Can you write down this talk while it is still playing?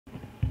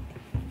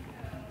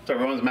So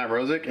everyone's Matt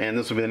Rosick, and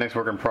this will be the next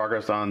work in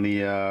progress on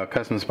the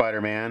custom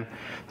Spider-Man.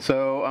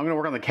 So I'm going to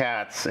work on the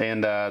cats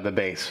and the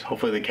base.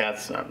 Hopefully the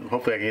cats,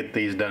 hopefully I can get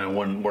these done in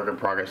one work in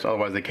progress.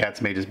 Otherwise the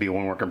cats may just be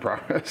one work in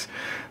progress.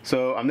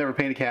 So I've never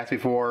painted cats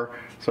before.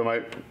 So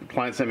my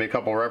client sent me a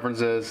couple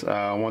references.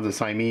 One's a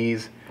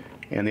Siamese,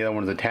 and the other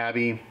one's a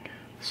tabby.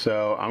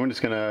 So I'm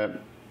just going to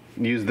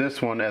use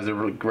this one as a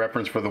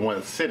reference for the one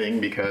that's sitting,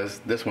 because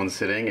this one's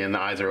sitting and the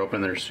eyes are open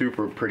and they're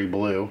super pretty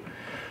blue.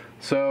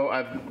 So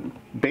I've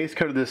base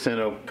coated this in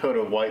a coat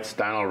of white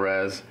Stynol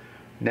Res.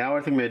 Now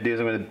what I think I'm going to do is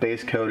I'm going to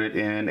base coat it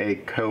in a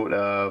coat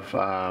of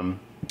kind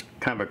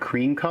of a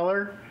cream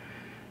color.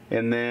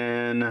 And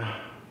then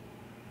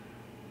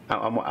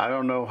I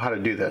don't know how to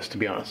do this, to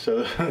be honest.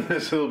 So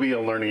this will be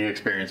a learning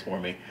experience for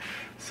me.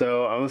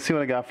 So let's see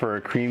what I got for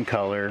a cream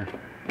color.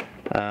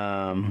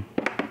 That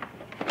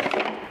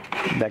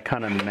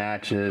kind of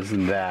matches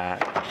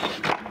that.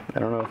 I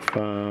don't know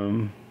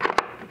if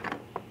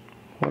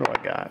what do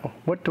I got?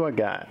 What do I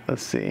got?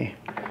 Let's see.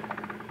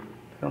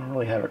 I don't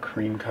really have a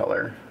cream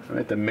color. I might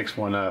have to mix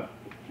one up.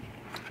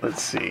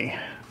 Let's see.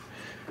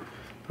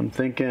 I'm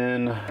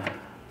thinking,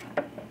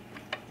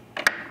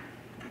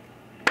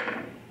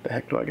 the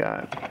heck do I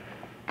got?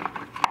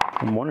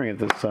 I'm wondering if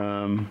this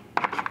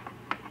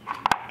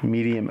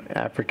medium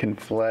African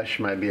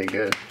flesh might be a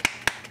good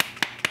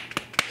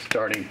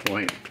starting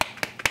point.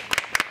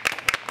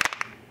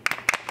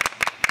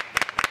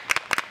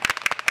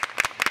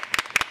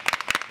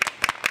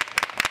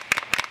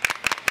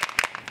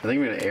 I think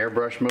I'm going to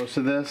airbrush most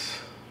of this.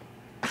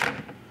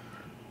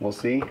 We'll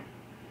see,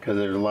 because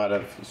there's a lot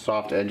of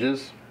soft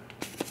edges.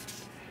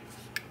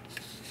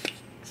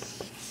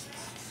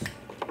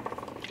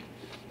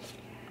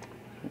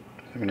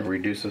 I'm going to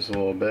reduce this a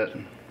little bit.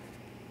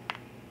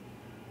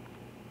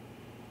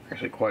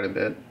 Actually, quite a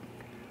bit.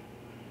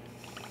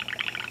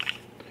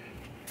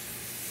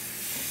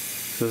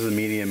 This is a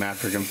medium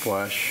African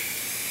flesh.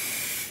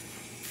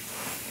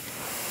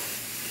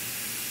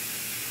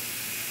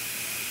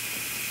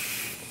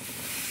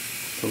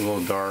 It's a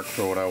little dark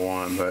for what I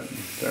want, but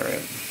it's alright.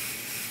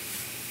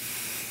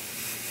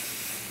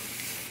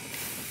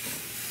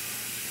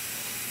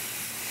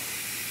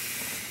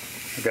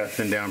 I've got it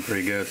thinned down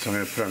pretty good, so I'm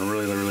going to put it on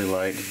really, really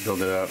light to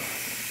build it up.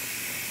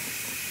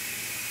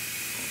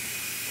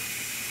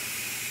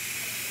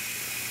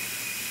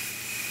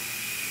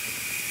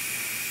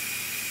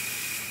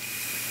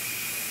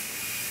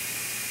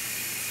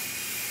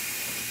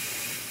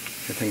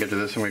 I think after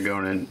this I'm going to go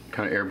in and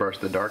kind of airbrush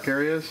the dark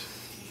areas.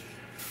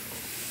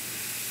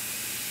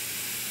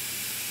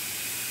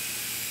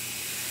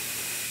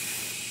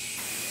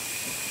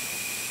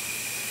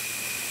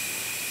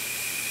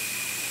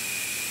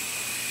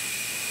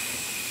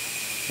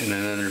 And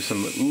then there's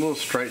some little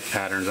stripe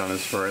patterns on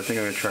this fur. I think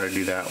I'm going to try to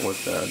do that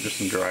with just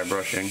some dry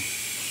brushing.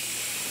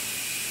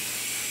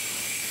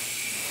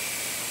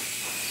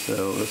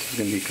 So this is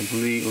going to be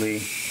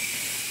completely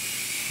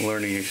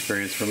learning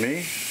experience for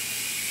me.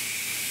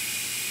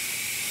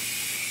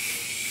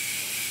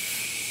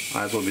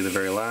 Eyes will be the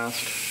very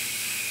last.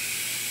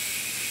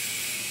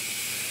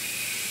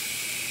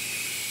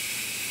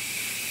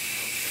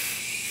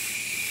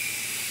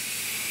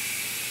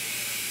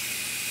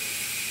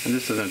 And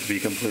this doesn't have to be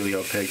completely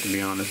opaque, to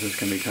be honest. This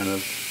can be kind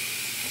of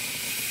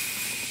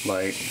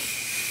light.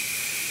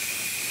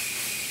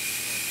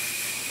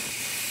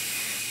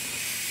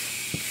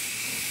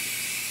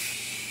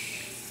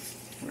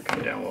 I'm going to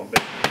come down a little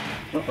bit.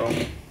 Uh-oh.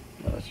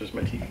 No, that's just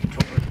my TV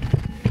controller.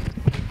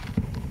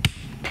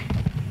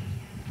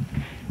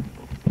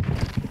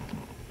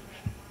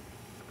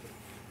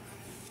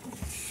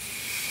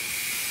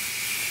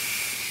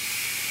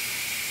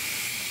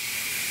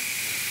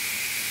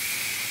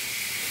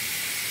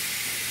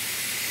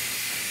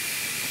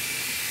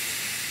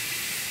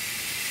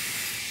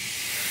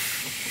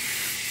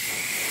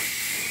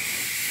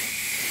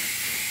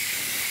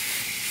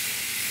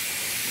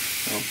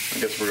 I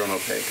guess we're going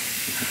opaque.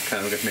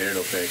 Kind of made it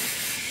opaque.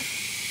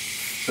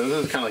 So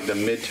this is kind of like the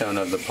mid-tone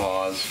of the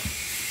paws.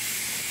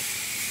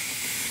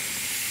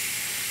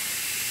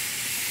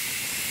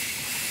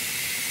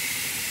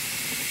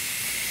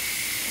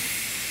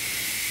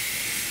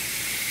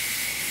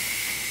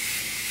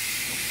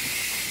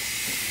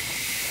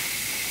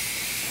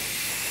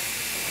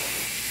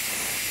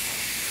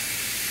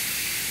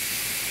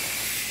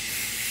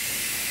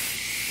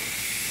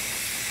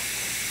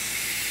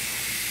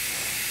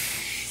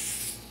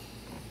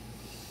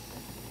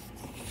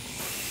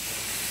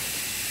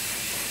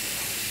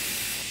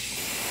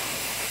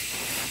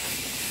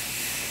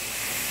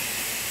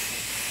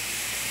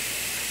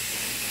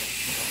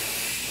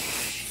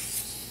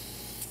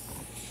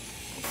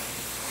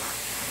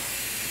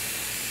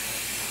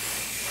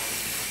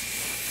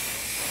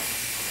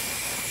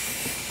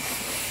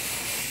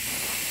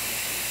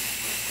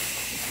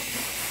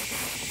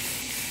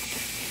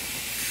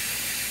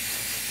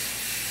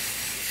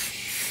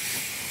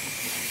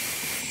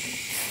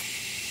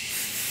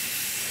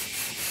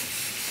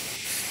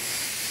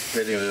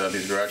 Great thing about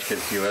these Garage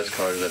Kits US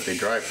colors is that they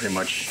dry pretty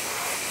much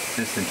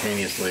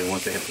instantaneously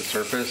once they hit the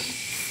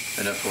surface.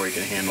 enough to where you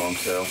can handle them.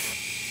 So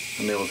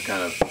I'm able to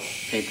kind of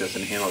paint this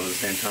and handle it at the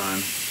same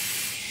time.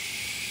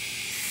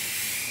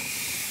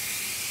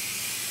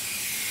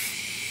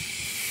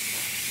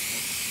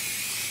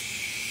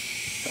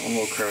 Got one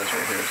little crevice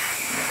right here.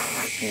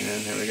 Paint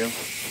in. There we go.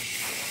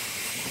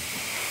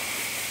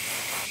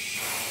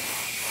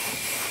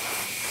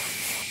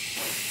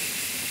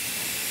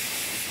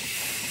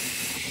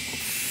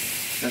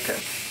 Okay,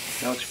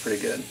 that looks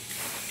pretty good.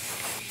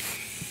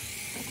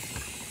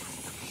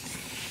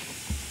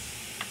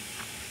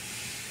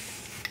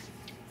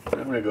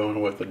 I'm going to go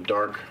in with the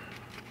dark,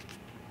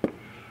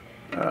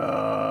 what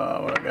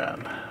I got?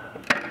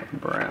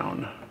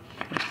 Brown.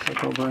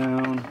 Cocoa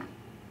brown.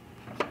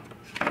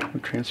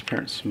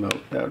 Transparent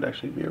smoke. That would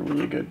actually be a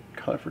really good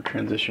color for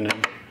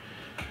transitioning.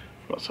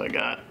 What else I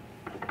got?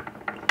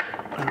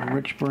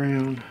 Rich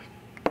brown.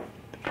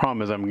 The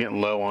problem is I'm getting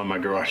low on my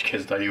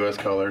GarageKids.us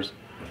colors.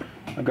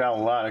 I've got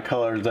a lot of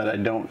colors that I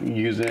don't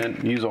use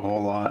a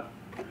whole lot.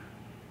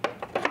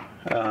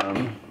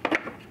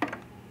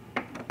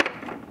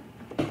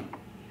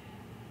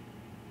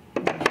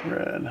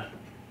 Red,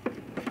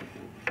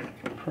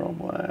 pearl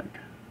black,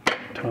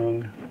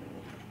 tongue,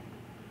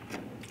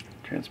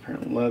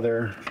 transparent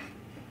leather,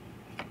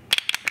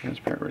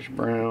 transparent rich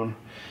brown.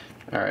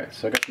 Alright,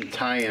 so I got some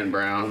tie-in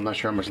brown. I'm not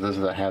sure how much of this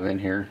I have in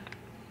here.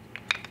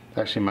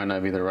 Actually might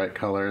not be the right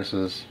color. This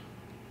is,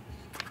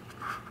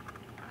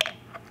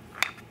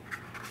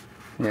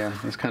 yeah,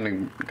 it's kind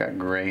of got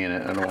gray in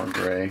it. I don't want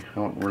gray. I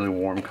want really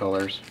warm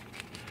colors.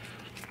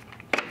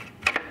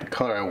 The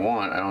color I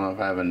want, I don't know if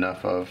I have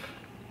enough of.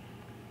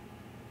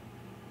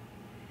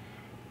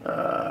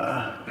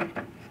 I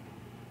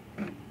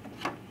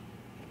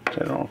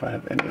don't know if I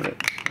have any of it.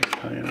 Let's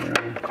tie in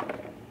around.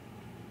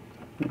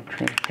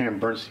 Transparent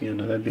burnt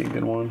sienna, that'd be a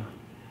good one.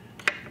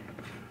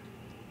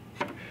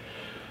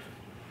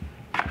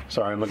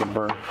 Sorry, I'm looking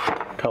for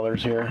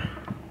colors here.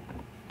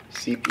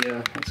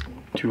 Sepia, that's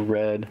too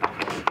red.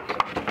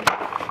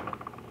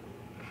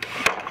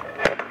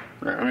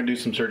 Alright, I'm going to do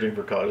some searching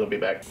for colors. I'll be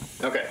back.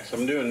 Okay, so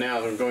I'm doing now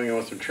is I'm going in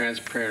with some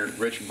transparent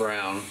rich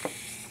brown.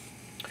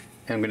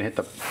 And I'm going to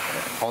hit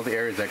all the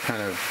areas that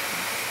kind of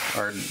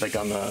are like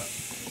on the,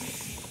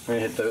 I'm going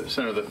to hit the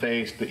center of the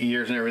face, the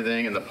ears and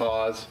everything, and the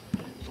paws.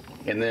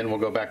 And then we'll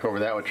go back over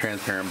that with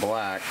transparent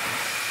black.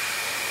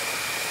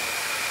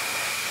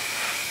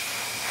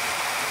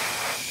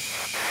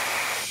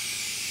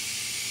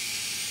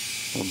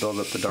 We'll build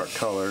up the dark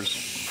colors.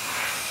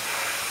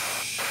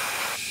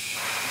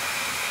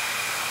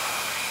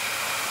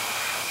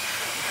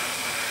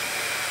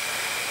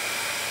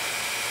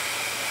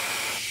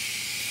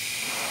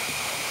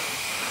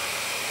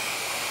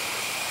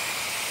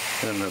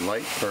 And then the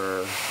light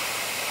fur,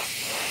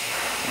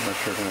 I'm not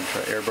sure if I'm going to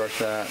try airbrush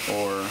that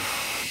or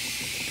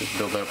just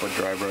build it up with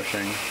dry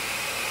brushing.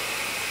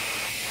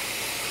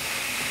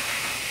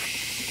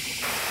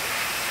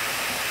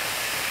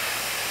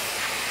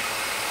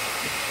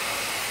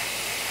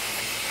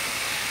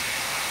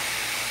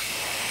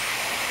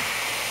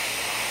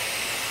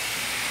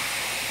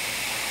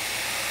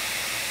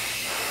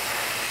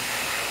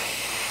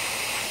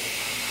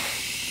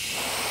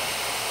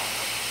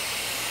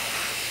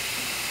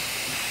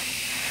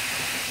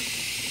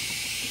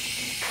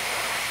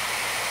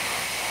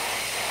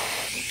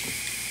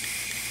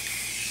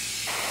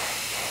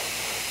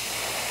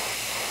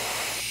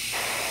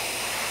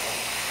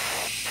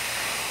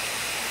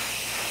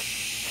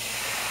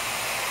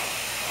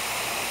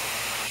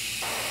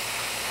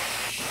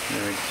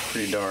 It's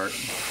pretty dark. I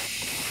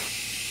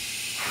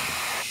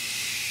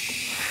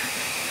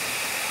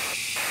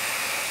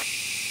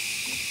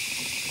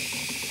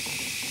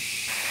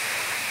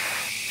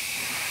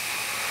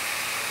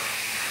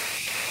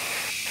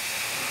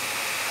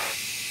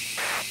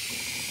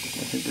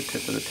think the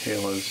tip of the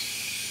tail is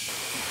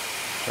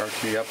dark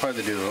to me. I'll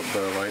probably do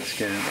the light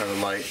skin or the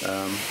light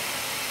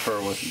fur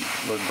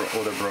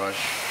with a brush.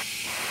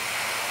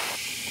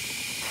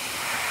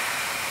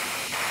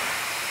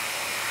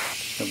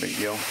 No big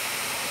deal.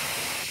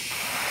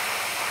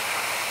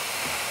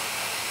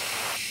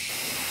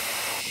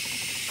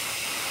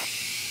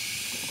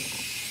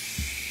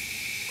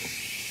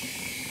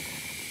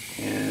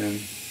 And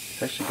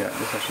it's actually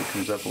this actually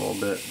comes up a little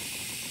bit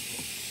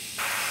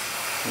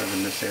kind of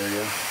in this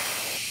area.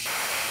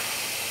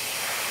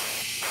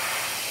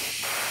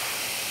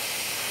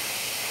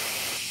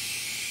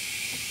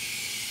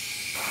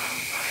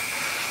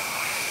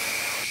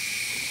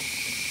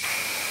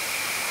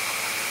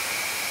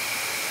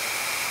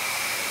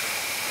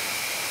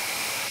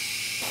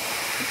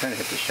 Kind of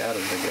hit the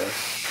shadows, I guess.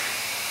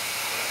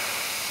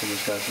 I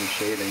just got some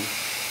shading.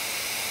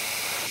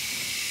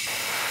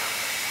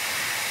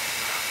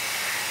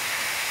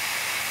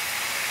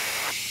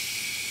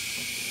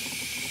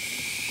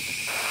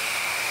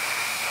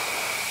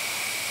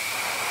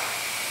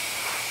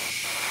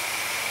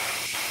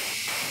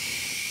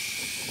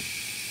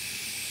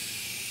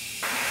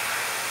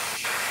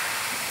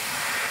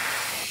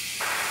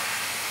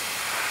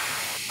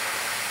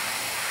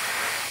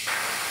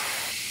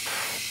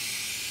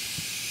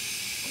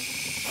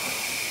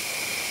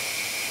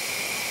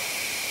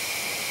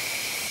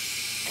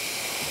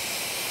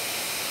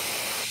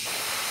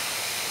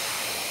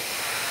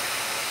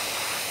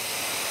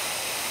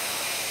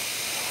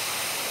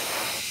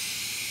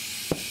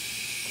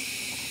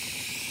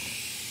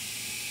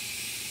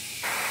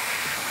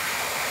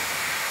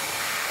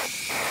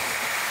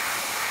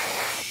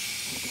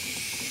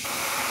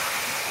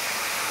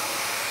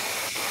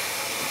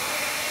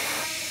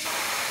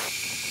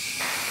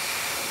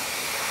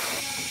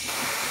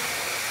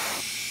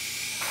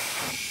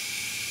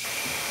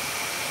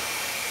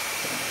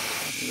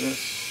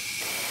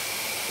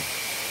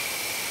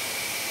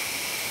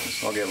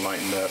 I'll get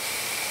lightened up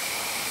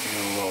in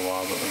a little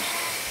while.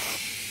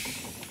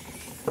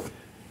 All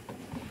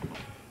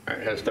right,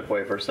 I had to step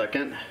away for a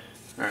second.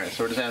 All right,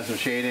 so we're just adding some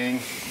shading.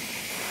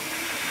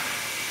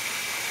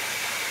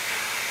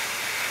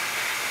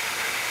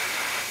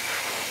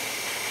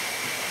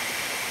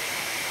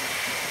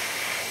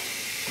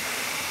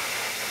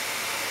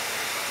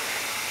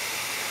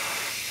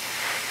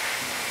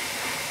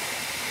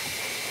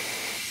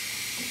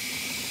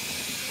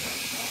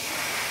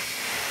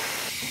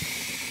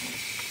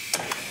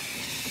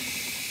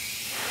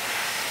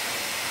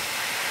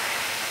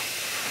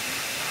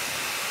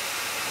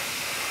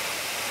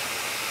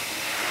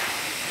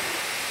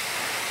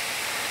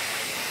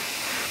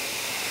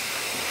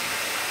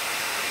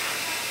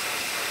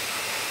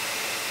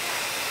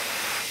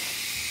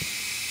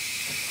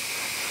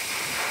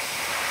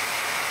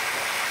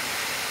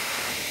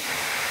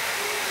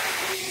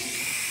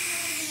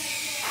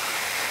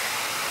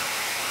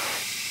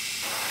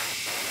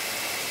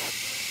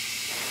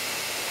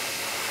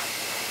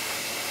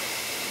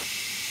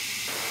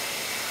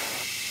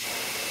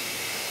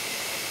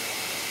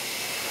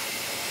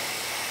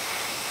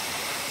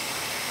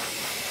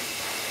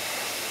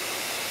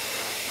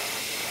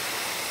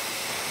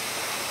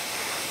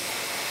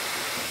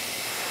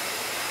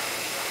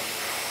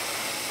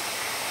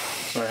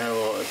 So I had a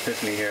little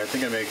epiphany here. I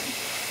think I may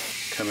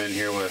come in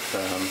here with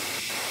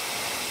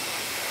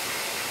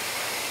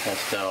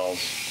pastels.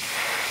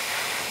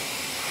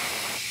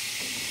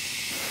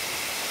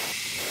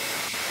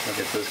 I'll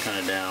get this kind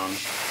of down.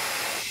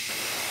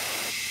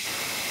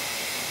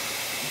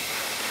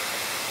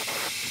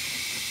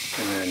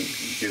 And then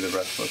do the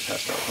rest of those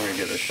pastels. We're going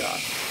to give it a shot.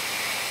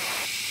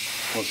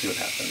 We'll see what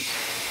happens.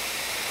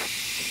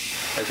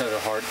 I just have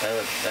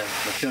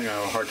a feeling I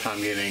have a hard time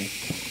getting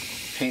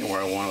paint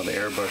where I want with the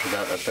airbrush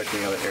without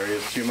affecting other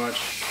areas too much.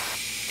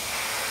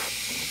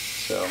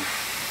 So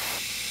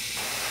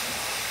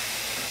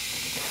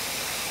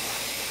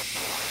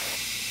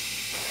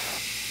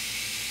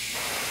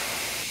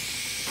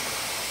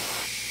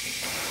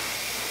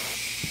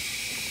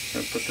I'm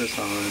going to put this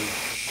on.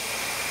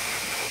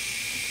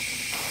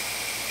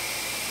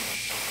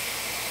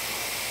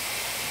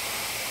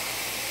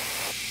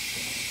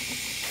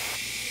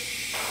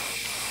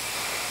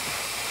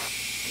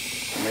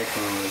 Make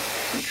one with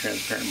some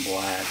transparent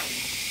black.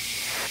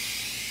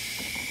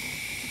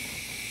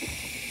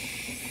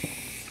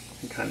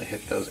 And kind of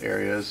hit those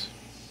areas.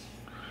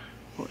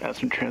 We'll add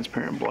some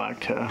transparent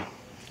black to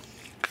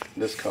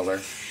this color.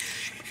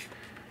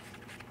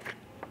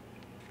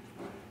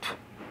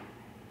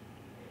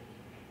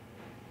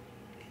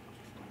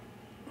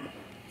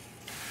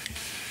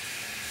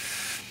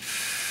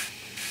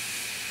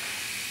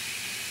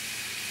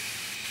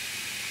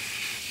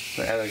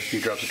 So add a few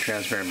drops of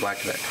transparent black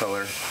to that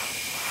color.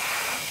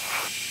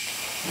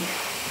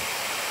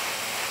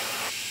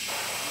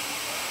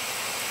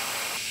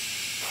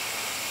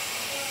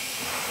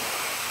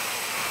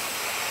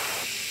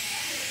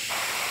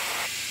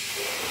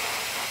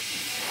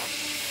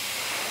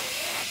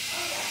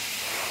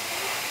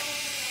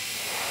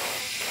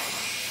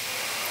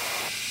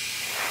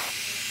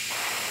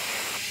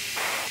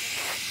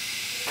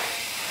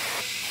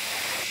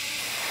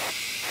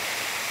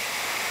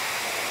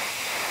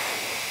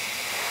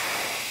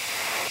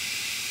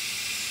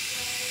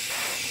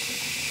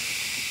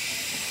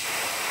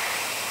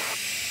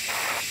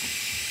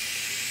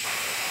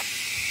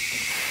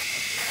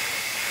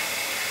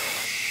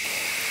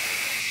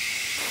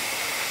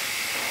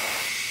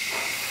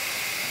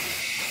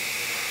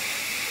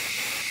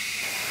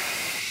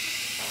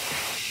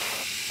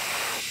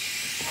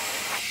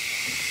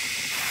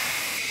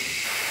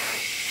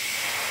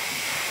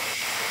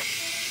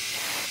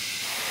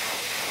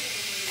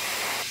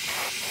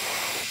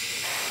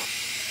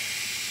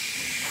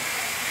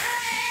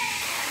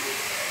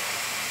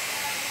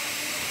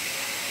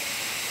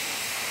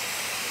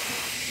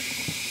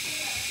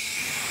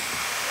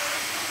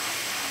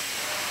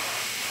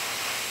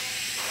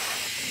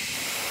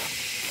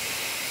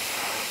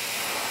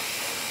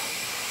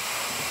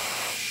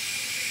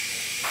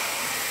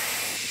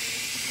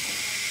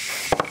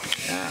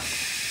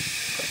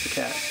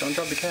 Cat. Don't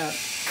drop the cat.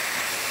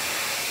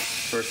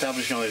 We're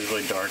establishing all these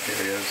really dark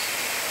areas.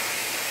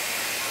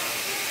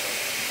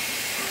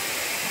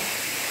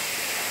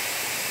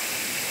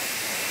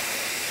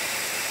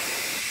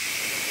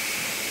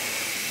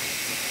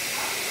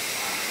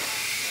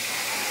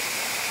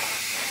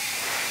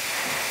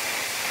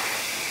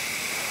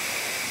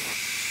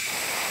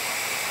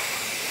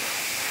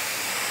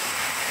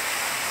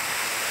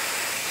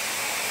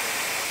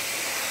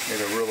 Make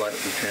a real light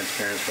with the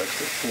transparent so it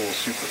pools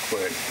super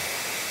quick.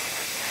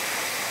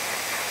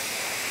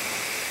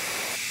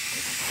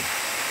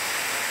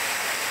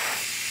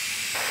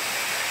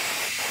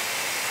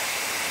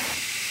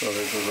 So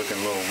this is looking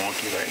a little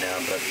wonky right now,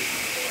 but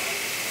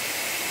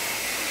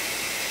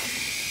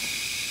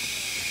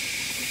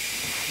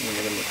I'm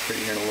going to look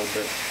pretty here in a little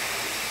bit.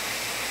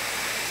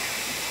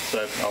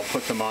 So I'll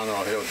put some on and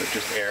I'll hit it with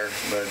just air,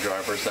 let it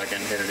dry for a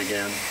second, hit it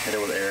again, hit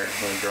it with air,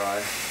 let it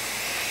dry.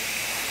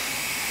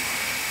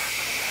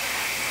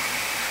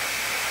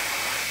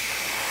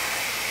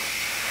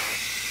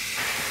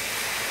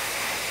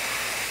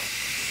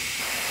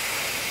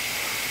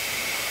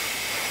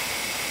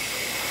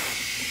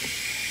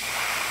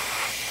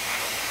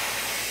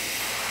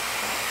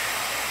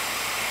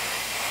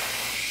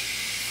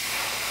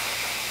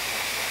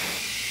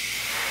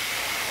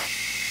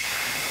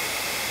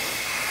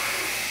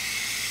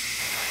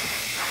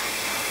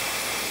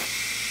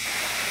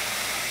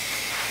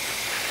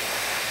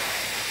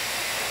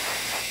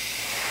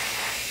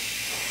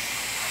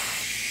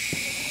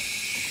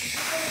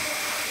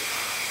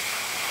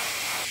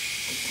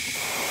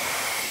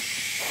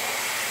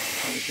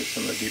 Get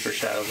some of the deeper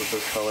shadows with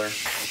this color.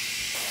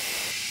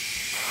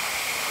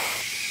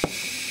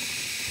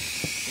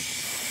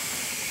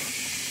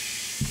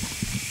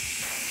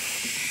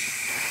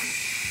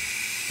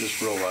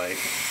 Just real light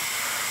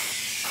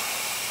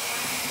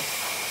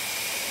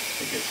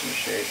to get some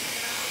shape.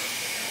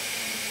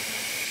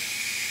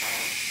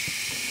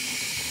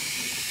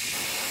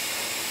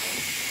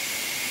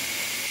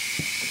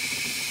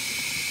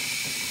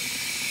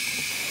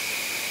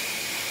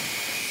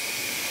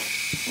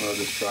 I'll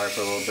just dry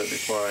for a little bit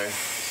before I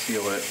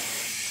seal it.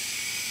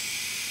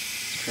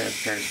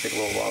 Transparent take a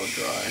little while to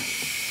dry.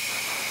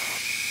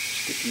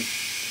 Sticky.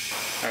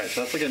 Alright,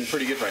 so that's looking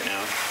pretty good right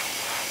now.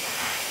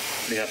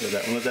 Pretty happy with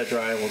that. We'll let that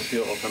dry, we'll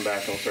seal it, we'll come back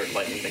and we'll start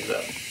lightening things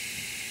up.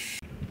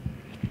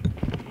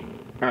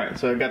 Alright,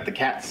 so I've got the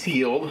cat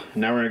sealed.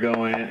 Now we're going to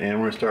go in and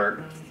we're going to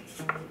start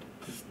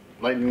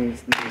lightening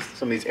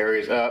some of these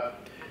areas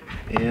up.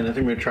 And I think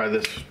I'm going to try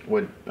this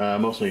with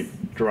mostly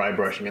dry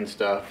brushing and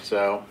stuff.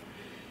 So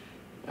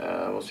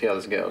we'll see how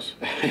this goes.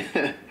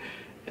 And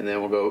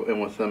then we'll go in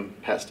with some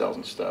pastels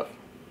and stuff.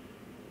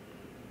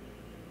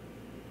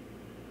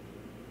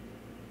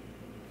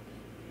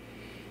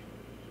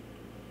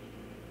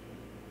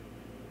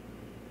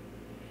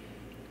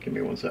 Give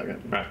me 1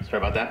 second. All right, sorry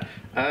about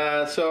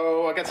that.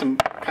 So I got some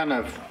kind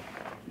of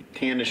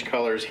tannish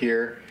colors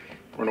here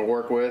we're going to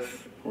work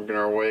with. We're going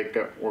to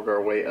work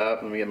our way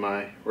up. Let me get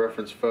my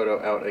reference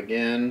photo out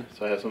again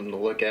so I have something to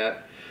look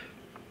at.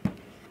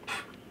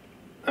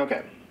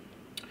 Okay.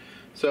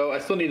 So I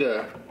still need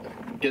to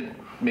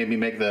maybe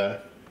make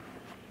the,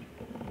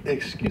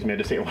 excuse me, I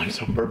just ate lunch,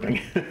 so I'm burping.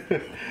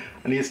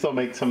 I need to still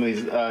make some of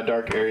these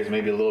dark areas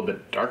maybe a little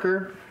bit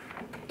darker,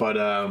 but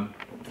I'm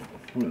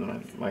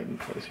gonna light in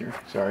place here,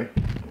 sorry.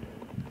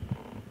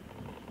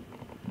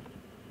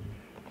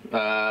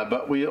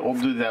 But we'll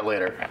do that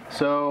later.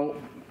 So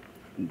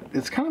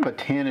it's kind of a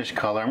tannish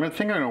color. I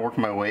think I'm gonna work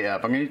my way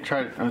up. I think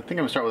I'm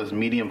gonna start with this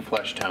medium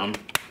flesh tone.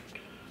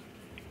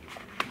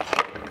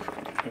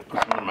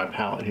 Put some on my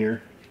palette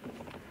here.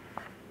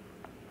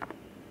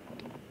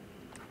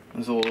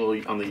 It's a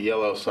little on the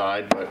yellow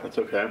side, but that's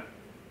okay.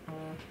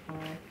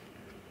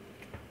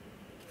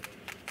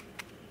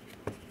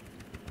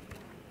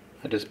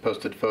 I just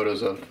posted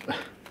photos of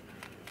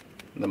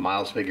the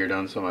Miles figure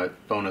done, so my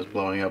phone is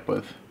blowing up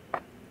with.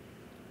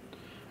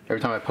 Every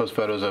time I post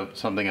photos of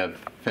something I've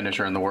finished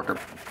or in the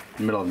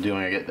middle of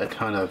doing, I get a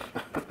ton of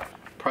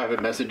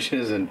private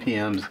messages and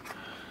PMs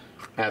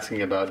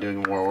asking about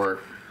doing more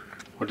work,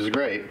 which is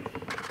great.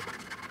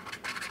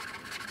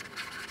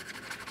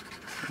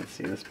 Let's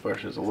see, this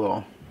brush is a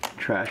little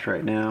trashed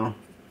right now.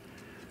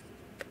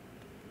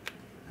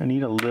 I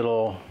need a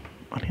little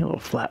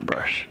flat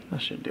brush.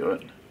 That should do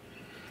it.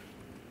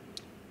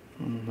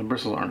 The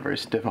bristles aren't very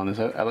stiff on this.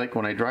 I like,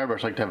 when I dry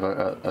brush, I like to have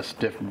a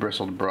stiff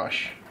bristled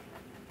brush.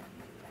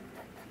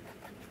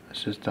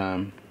 It's just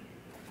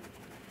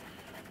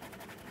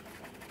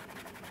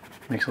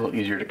makes it a little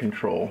easier to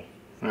control.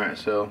 Alright,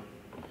 so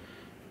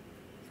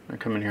I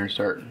come in here and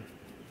start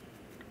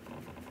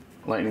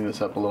lightening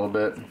this up a little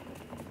bit.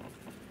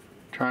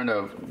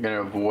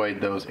 Gonna avoid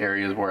those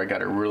areas where I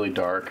got it really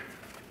dark.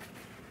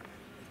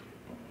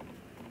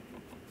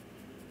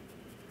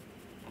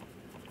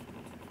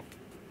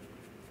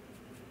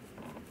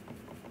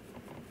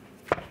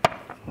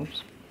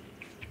 Oops.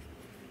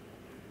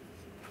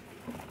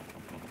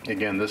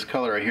 Again, this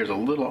color right here is a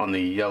little on the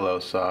yellow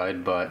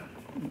side, but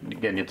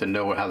again, you have to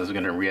know how this is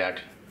going to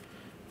react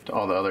to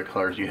all the other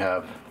colors you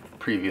have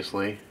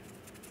previously.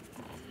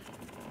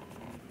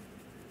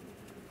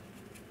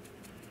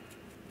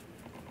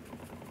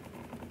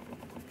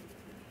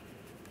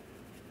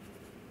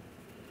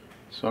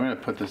 So I'm going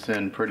to put this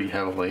in pretty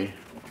heavily.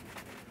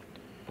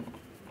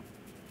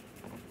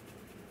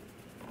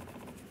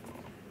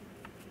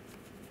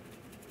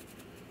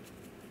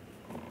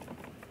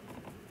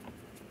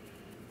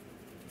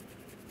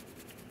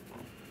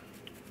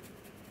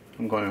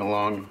 I'm going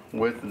along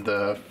with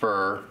the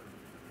fur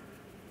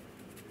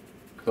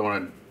because I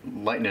want to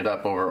lighten it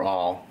up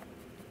overall.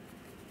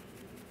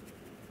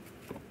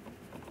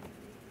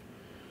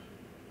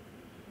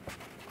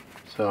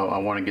 So I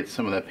want to get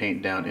some of that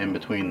paint down in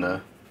between the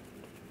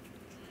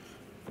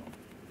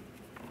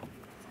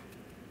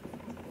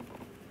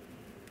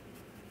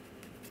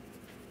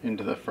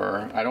into the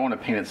fur. I don't want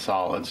to paint it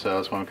solid, so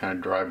that's why I'm kind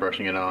of dry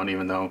brushing it on,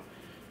 even though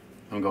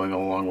I'm going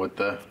along with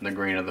the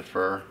grain of the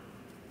fur.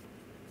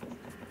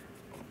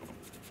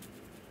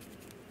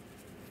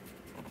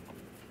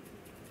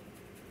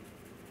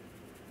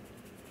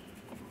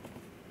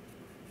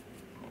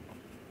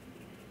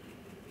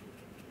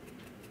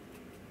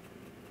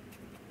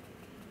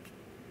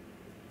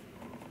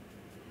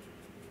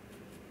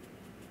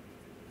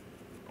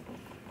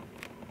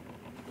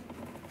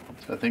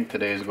 So I think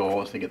today's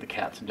goal is to get the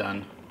cats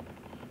done.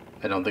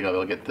 I don't think I'll be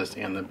able to get this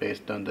and the base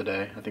done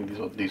today. I think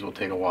these will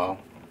take a while.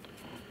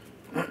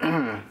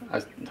 I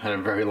had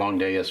a very long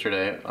day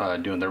yesterday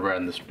doing the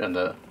red and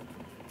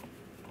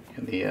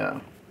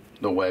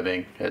the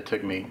webbing. It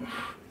took me,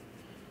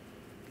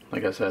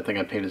 like I said, I think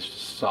I painted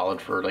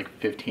solid for like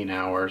 15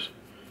 hours.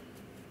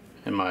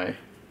 And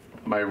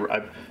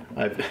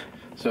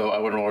so I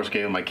went roller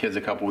skating with my kids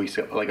a couple weeks,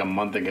 like a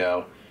month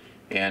ago,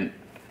 and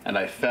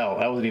I fell.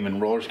 I wasn't even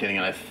roller skating,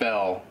 and I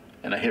fell,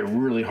 and I hit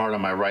really hard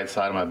on my right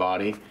side of my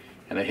body,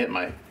 and I hit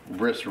my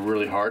wrist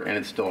really hard, and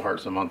it still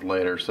hurts a month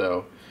later.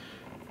 So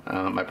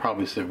I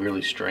probably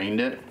severely strained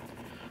it.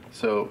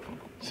 So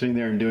sitting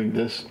there and doing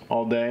this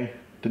all day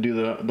to do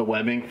the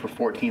webbing for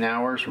 14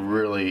 hours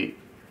really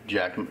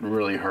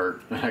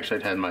hurt.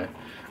 Actually, I had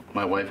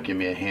my wife give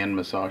me a hand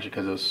massage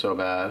because it was so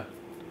bad.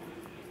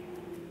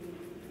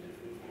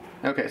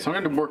 Okay, so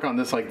I'm going to work on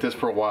this like this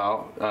for a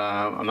while.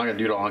 I'm not going to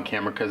do it all on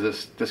camera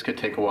because this could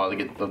take a while to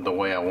get the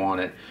way I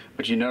want it.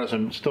 But you notice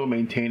I'm still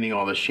maintaining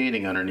all the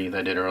shading underneath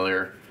I did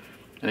earlier.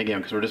 And again,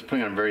 because we're just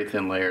putting on very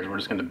thin layers, we're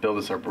just going to build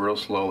this up real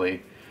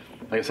slowly.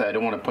 Like I said, I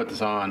don't want to put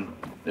this on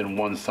in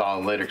one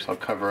solid later because I'll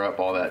cover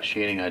up all that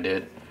shading I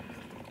did.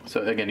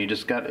 So again, you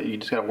just got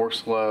to work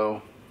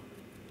slow,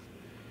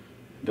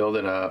 build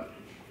it up.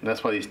 And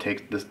that's why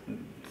this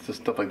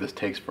stuff like this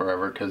takes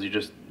forever, because you're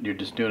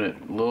just doing it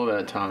a little bit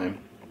at a time.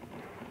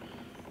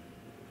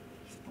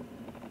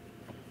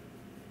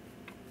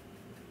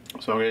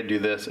 So I'm going to do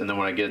this, and then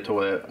when I get it to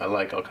what I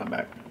like, I'll come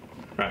back.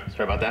 All right,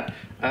 sorry about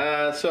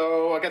that.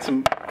 So I got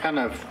some kind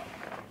of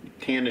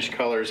tannish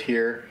colors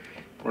here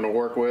we're going to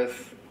work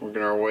with. We're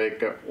going to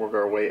work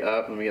our way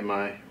up. Let me get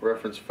my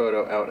reference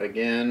photo out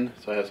again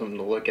so I have something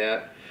to look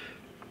at.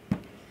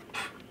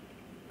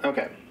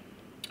 Okay.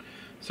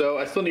 So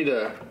I still need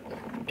to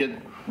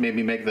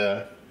make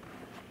the,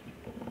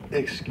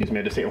 excuse me,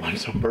 I just ate lunch,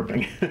 so I'm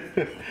burping.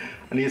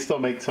 I need to still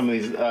make some of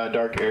these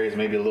dark areas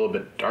maybe a little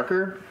bit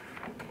darker.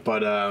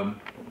 But I'm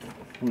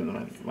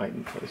gonna light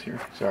in place here.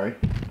 Sorry.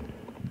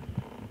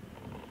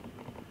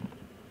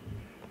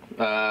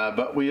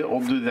 But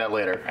we'll do that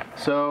later.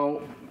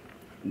 So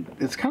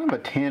it's kind of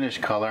a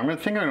tannish color. I'm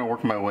gonna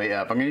work my way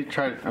up. I think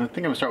I'm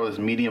gonna start with this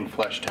medium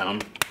flesh tone.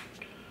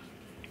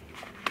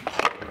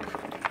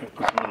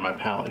 Put some on my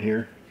palette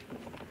here.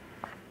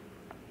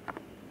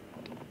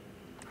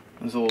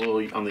 This is a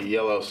little on the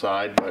yellow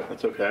side, but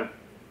that's okay.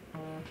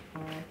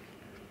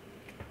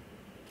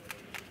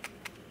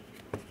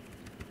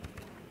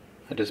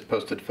 I just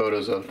posted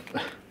photos of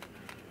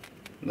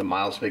the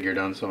miles figure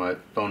done, so my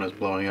phone is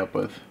blowing up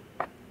with.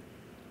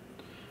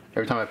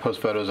 Every time I post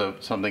photos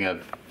of something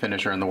I've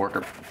finished or in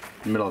the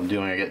middle of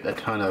doing, I get a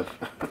ton of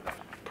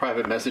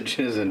private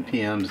messages and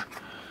PMs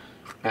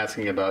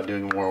asking about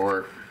doing more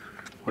work,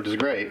 which is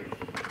great.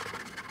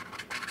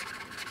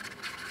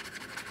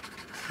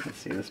 Let's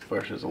see, this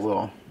brush is a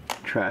little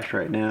trashed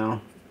right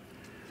now.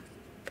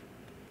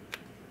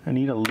 I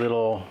need a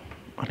little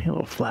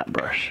flat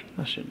brush.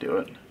 That should do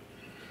it.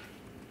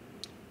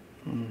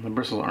 The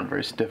bristles aren't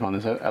very stiff on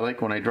this. I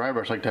like, when I dry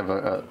brush, I like to have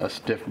a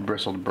stiff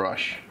bristled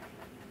brush.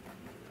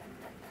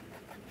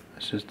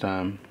 It's just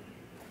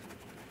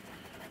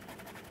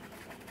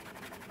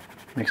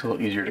makes it a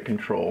little easier to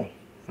control.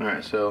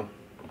 Alright, so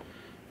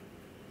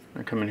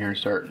I come in here and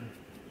start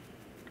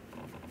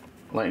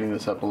lightening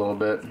this up a little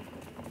bit.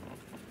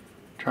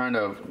 Trying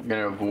to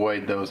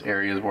avoid those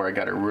areas where I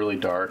got it really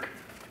dark.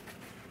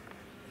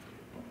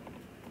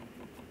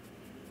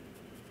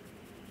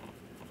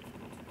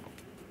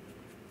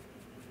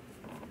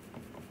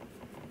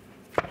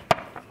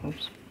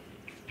 Oops.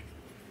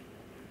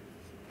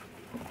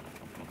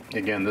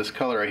 Again, this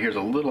color right here is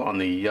a little on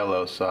the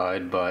yellow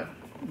side, but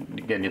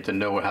again, you have to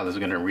know how this is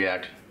going to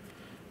react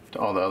to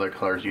all the other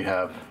colors you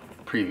have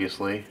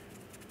previously.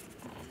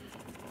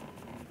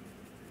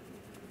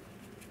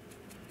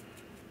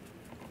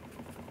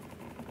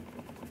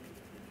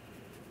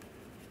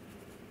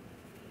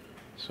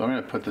 So I'm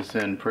going to put this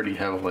in pretty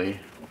heavily.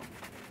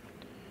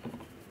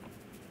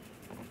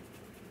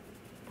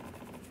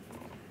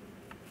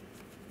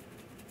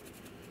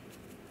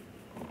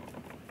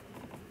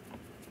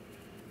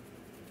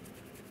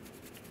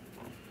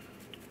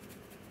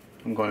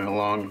 I'm going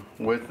along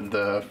with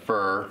the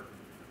fur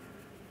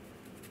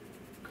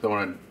because I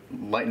want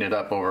to lighten it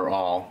up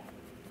overall.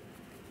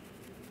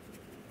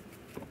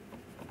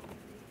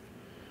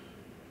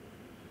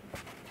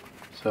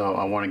 So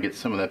I want to get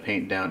some of that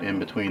paint down in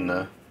between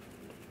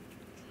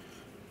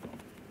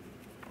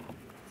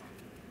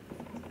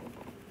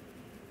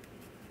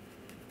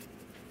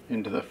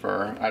into the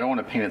fur. I don't want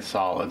to paint it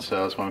solid,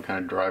 so that's why I'm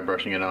kind of dry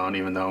brushing it on,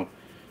 even though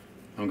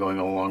I'm going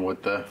along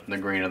with the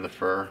grain of the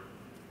fur.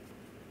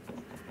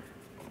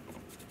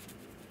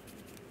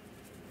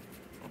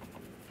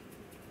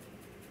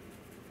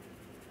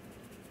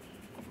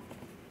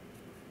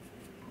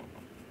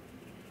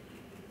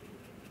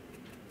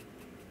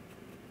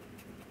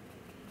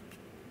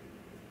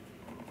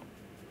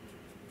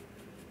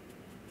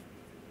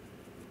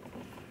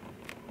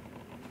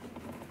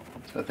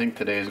 So I think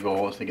today's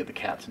goal is to get the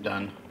cats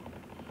done.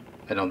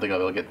 I don't think I'll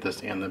be able to get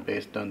this and the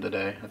base done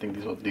today. I think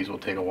these will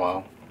take a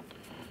while.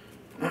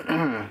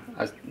 I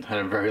had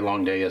a very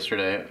long day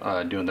yesterday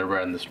doing the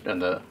red and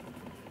the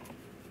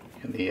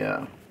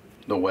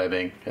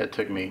webbing. It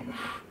took me,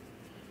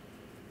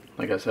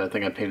 like I said, I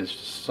think I painted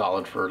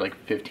solid for like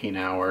 15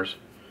 hours,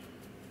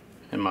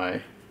 and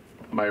my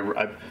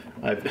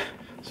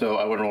so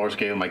I went roller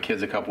skating with my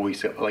kids a couple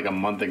weeks, like a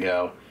month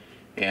ago,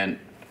 and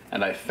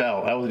I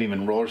fell. I wasn't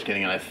even roller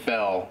skating, and I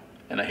fell,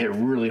 and I hit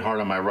really hard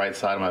on my right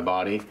side of my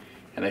body,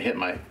 and I hit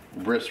my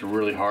wrist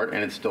really hard,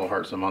 and it still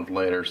hurts a month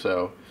later.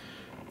 So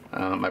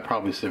I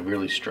probably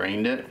severely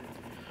strained it.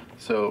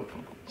 So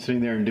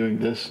sitting there and doing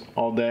this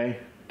all day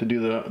to do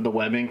the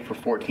webbing for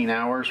 14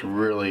 hours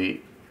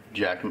really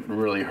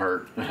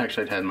hurt.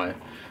 Actually, I had my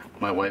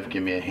wife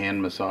give me a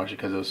hand massage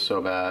because it was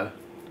so bad.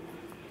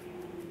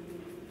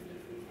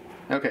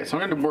 Okay, so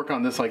I'm going to work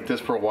on this like this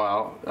for a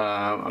while.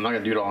 I'm not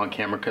going to do it all on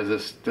camera because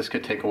this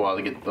could take a while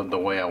to get the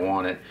way I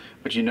want it.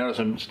 But you notice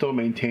I'm still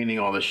maintaining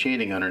all the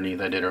shading underneath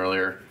I did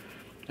earlier.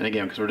 And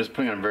again, because we're just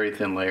putting on very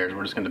thin layers,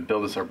 we're just going to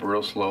build this up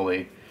real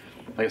slowly.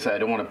 Like I said, I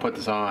don't want to put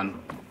this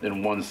on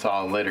in one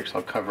solid later because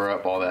I'll cover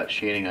up all that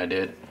shading I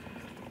did.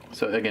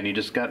 So again, you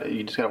just got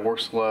to work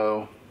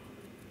slow,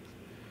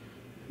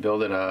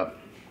 build it up.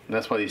 And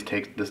that's why these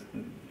this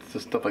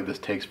stuff like this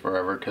takes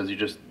forever, because you're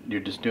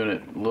just doing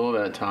it a little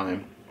bit at a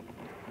time.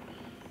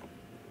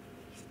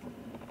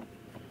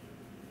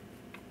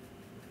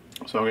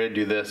 So I'm going to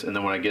do this, and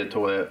then when I get to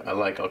what I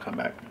like, I'll come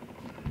back.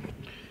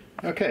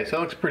 Okay, so that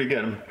looks pretty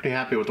good. I'm pretty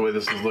happy with the way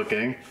this is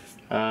looking.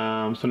 So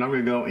now I'm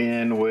going to go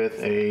in with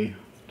a,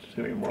 let's see if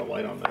we get more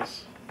light on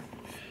this.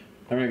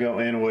 I'm going to go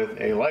in with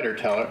a lighter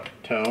tone,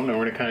 and we're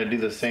going to kind of do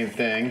the same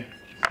thing.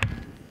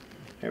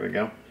 There we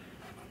go.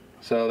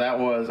 So that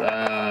was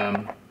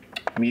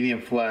medium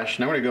flesh.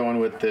 Now I'm going to go in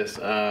with this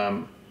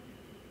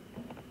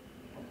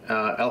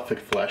elfic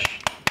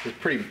flesh. It's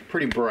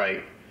pretty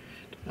bright.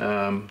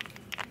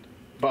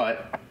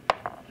 But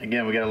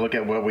again, we got to look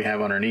at what we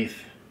have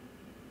underneath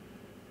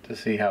to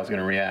see how it's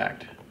going to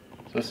react.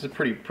 So this is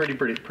pretty bright,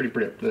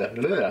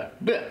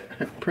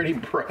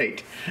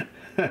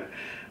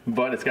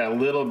 but it's got a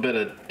little bit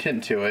of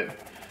tint to it.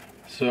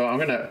 So what I'm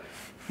going to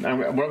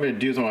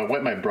do is I'm going to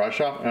wipe my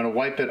brush off. I'm going to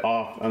wipe it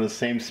off on the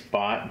same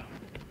spot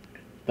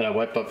that I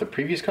wiped off the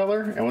previous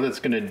color. And what it's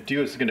going to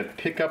do is it's going to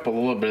pick up a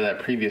little bit of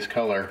that previous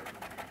color,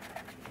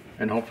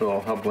 and hopefully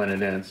it'll help blend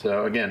it in.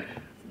 So again,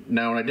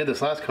 now when I did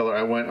this last color,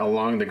 I went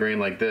along the grain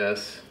like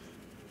this.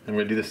 I'm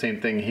going to do the same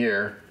thing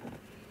here.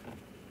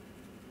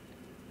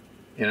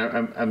 You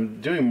know, I'm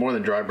doing more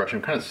than dry brush.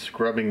 I'm kind of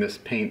scrubbing this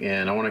paint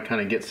in. I want to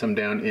kind of get some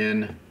down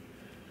in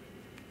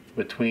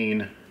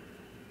between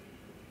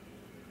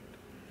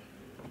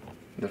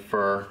the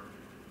fur.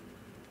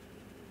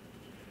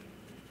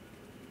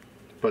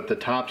 But the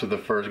tops of the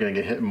fur is going to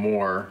get hit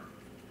more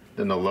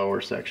than the lower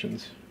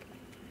sections.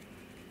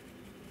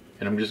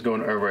 And I'm just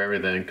going over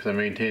everything because I'm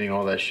maintaining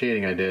all that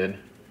shading I did.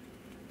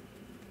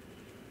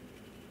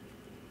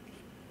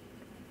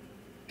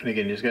 And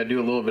again, you just got to do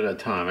a little bit at a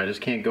time. I just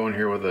can't go in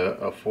here with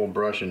a full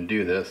brush and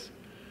do this.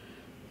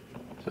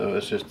 So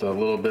it's just a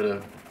little bit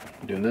of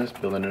doing this,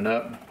 building it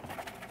up.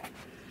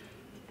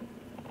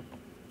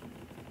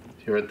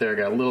 See right there, I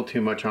got a little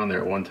too much on there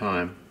at one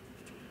time.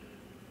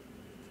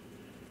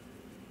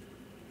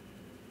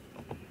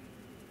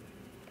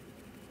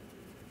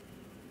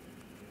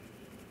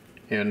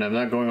 And I'm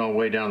not going all the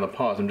way down the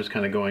paws, I'm just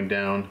kind of going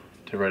down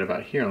to right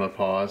about here on the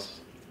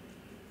paws.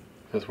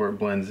 That's where it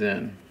blends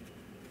in.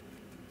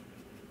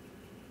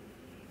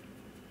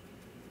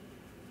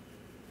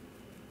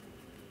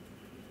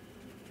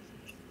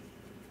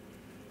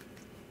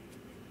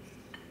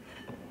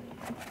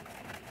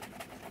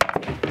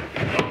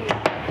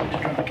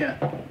 Drop the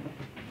cat.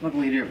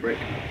 Luckily he didn't break.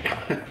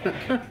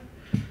 Oh,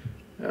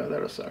 that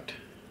would have sucked.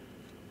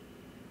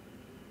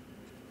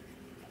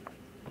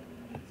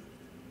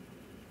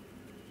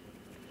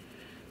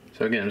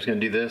 So again, I'm just going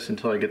to do this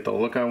until I get the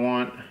look I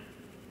want,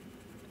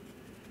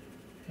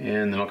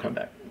 and then I'll come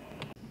back.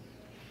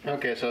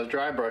 Okay, so I was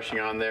dry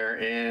brushing on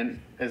there, and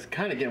it's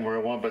kind of getting where I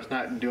want, but it's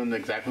not doing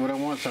exactly what I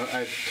want. So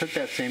I took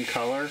that same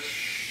color,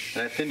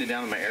 and I thinned it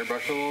down with my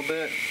airbrush a little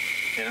bit,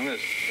 and I'm going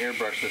to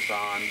airbrush this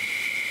on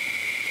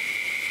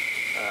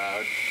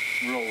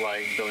real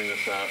light, building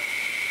this up.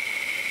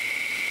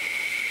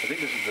 I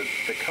think this is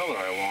the color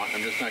I want.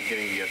 I'm just not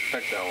getting the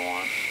effect I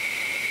want.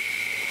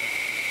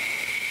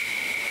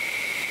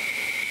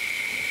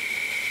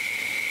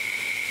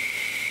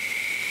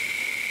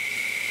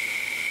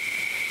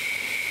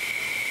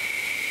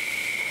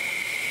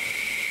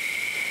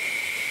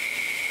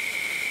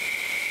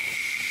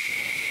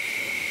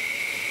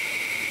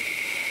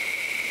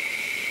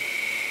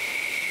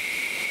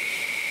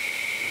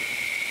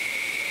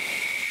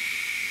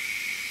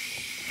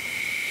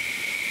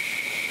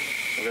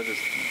 I've got this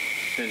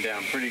thinned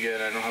down pretty good.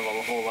 I don't have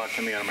a whole lot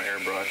coming out of my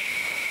airbrush.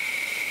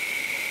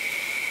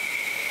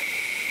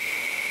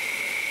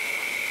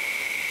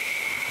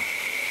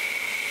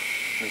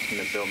 I'm just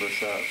going to build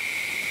this up.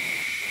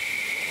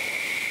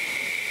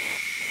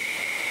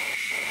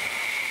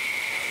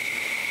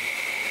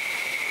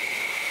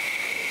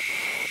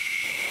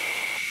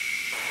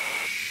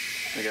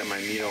 I got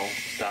my needle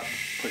stop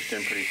pushed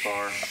in pretty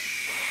far.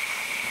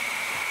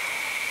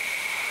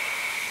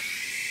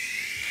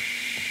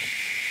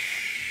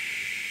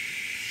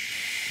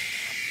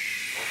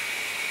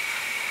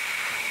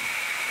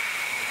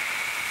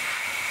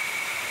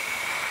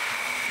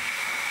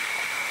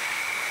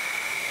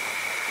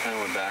 kind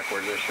of went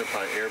backwards. I should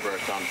probably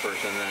airbrushed on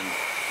first and then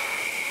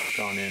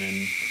gone in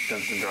and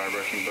done some dry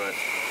brushing, but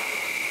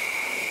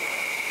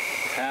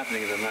what's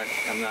happening is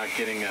I'm not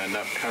getting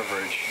enough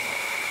coverage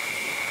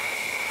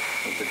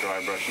with the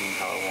dry brushing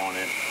how I want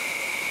it.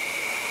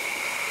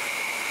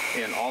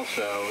 And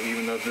also,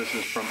 even though this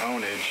is from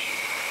ownage,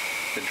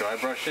 the dry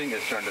brushing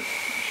is starting to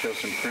show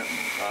some print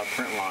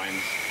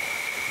lines.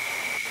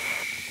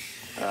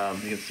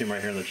 You can see them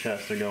right here in the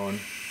chest. They're going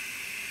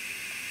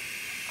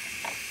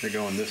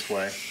this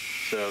way.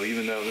 So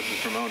even though this is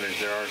from ownage,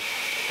 there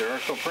are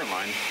still print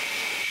lines.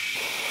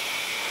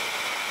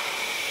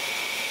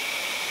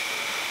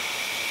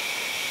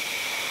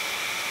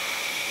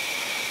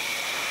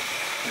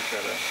 I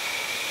try to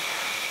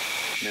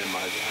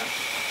minimize that.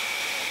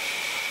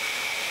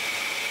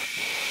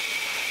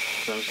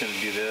 So I'm just going to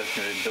do this.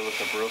 I'm going to build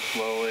this up real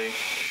slowly.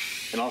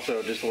 And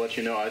also, just to let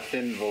you know, I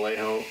thin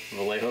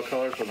Vallejo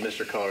colors with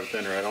Mr. Color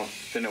Thinner. I don't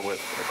thin it with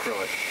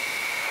acrylic.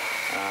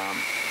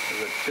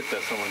 There's a tip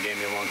that someone gave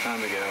me a long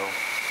time ago,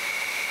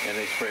 and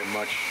they spray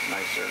much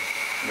nicer.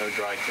 No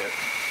dry tip.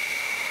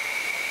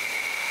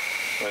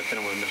 So I thin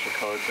it with Mr.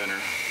 Color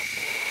Thinner,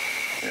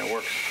 and it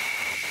works.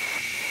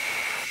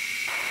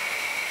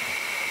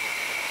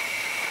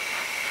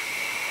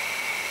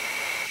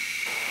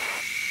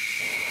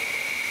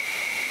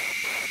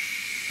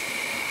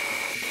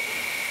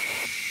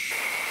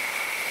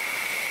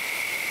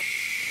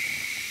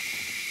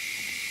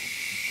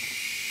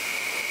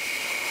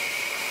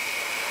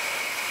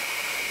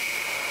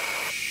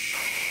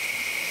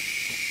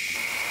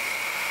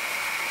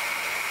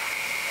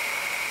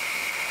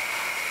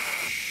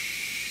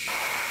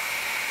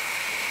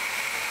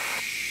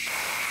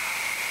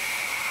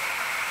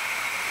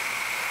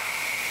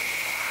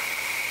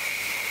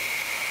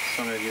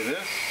 So I'm going to do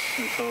this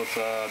until it's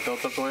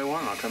built up the way I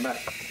want, and I'll come back.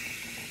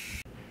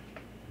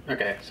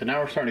 Okay, so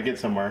now we're starting to get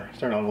somewhere.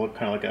 Starting to look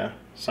kind of like a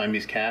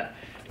Siamese cat.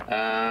 What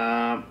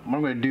I'm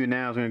going to do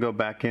now is I'm going to go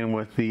back in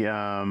with the,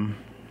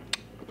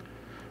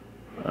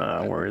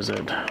 where is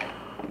it?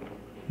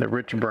 The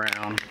rich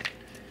brown.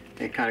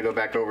 And kind of go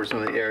back over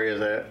some of the areas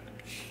that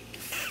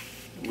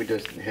we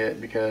just hit,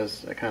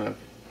 because I kind of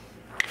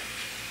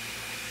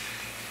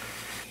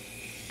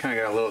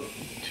got a little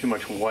too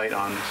much white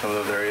on some of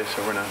those areas,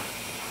 so we're going to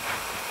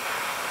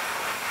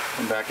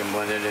come back and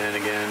blend it in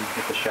again,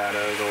 get the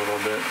shadows a little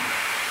bit.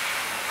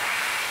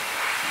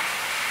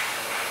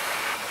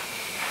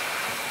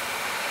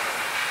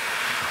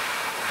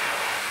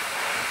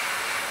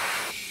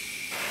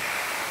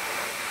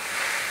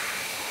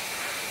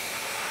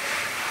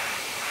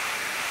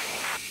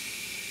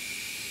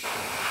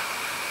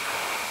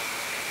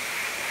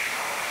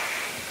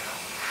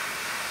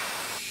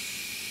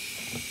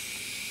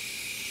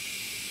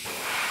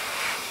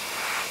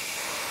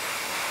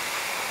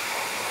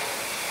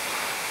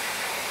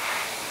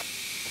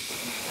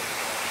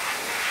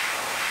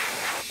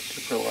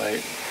 Super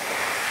light.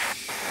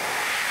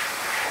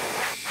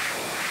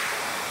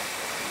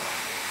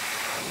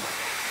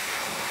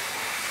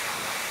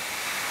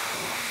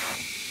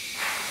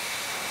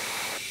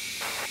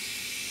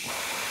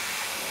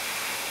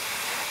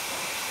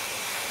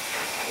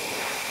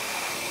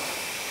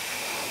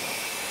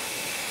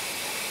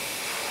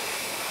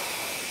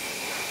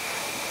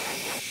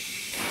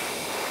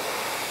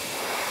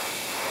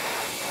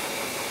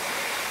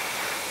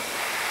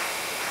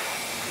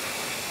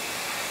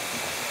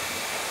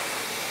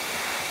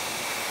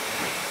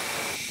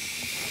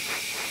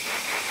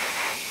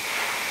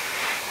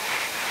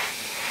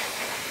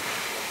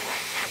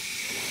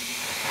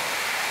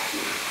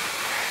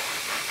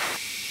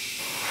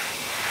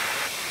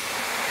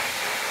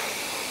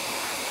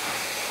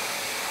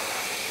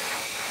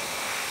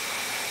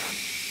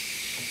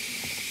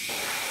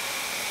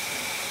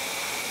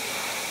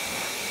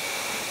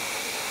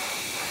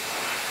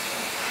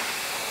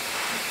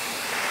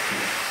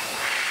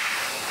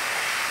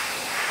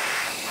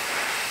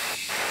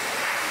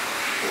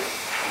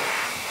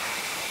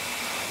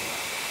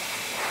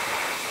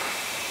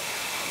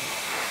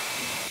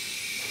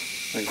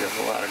 I think there's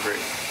a lot of great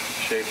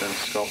shape and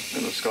sculpt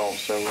in the sculpt,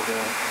 so we're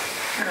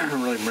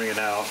gonna really bring it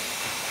out.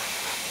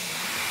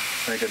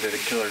 I think I did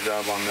a killer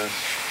job on this.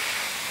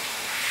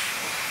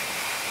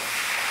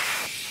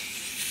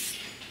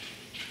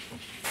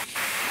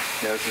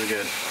 Yeah, this is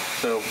good.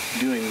 So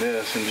doing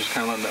this and just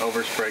kind of letting the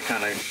overspray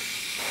kind of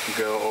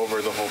go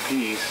over the whole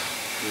piece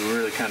is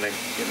really kind of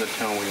getting the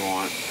tone we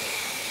want.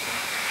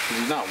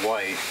 It's not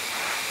white.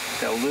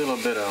 It's got a little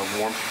bit of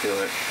warmth to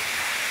it.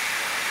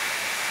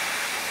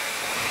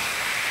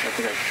 I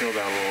think I killed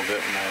that a little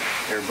bit when I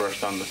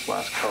airbrushed on this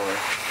last color.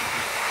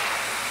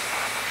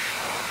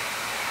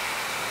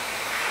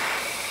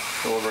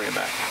 So we'll bring it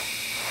back.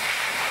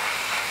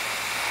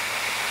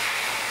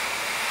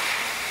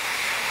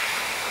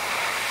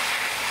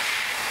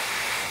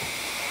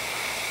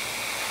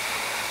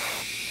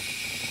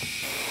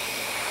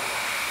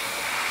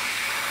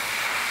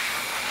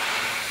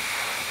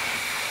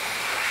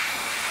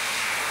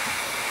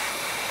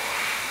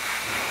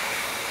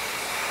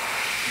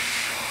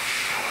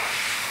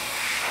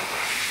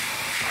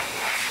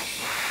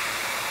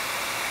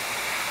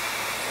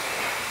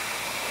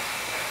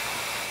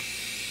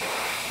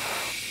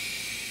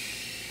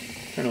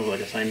 Kind of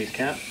like a Siamese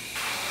cat.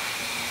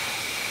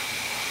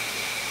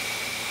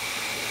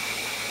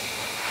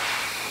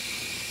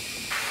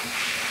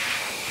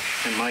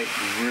 I might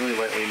really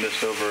lightly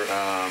mist over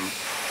a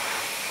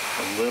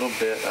little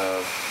bit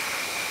of.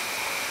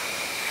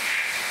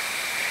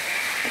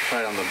 I'll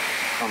try it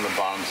on the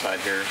bottom side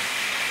here.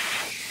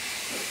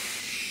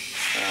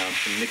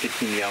 Some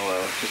nicotine yellow,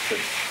 just to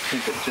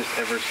tint it just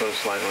ever so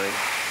slightly.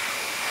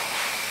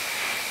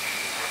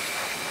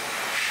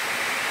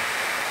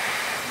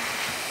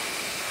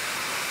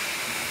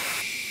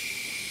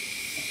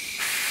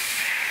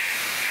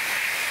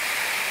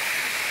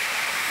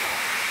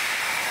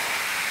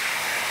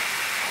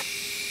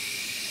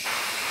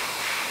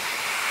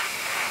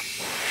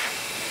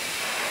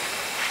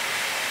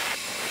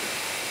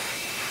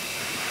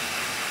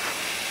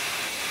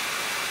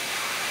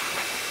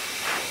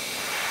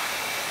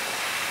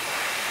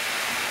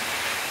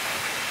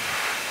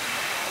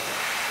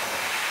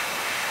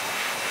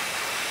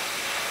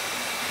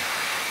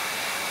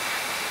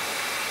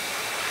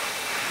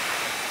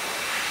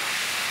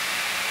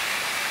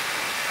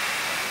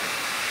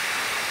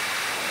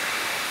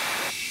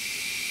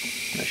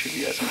 I'm not sure if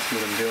you guys can see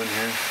what I'm doing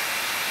here.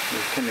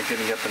 Just kind of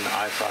getting up in the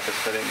eye sockets,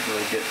 but I didn't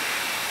really get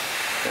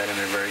that in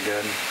there very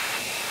good.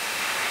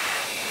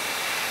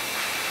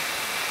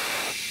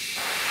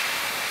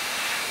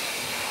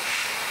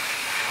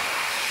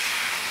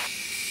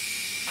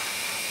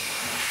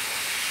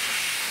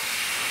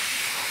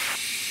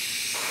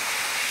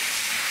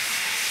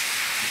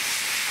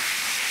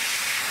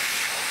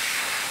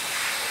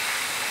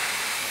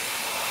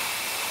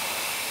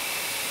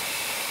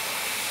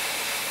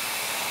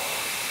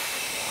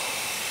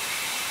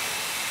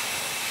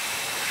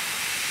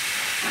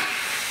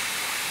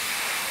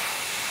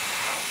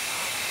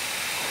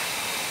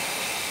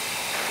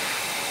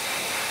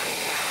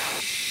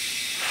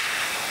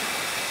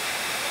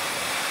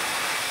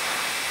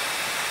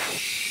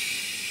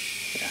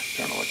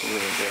 Starting to look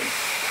really good.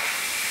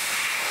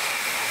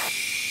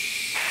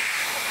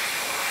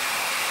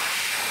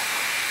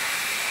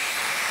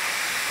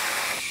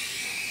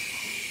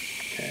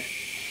 Okay,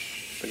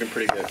 looking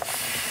pretty good.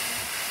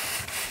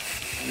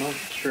 I'm not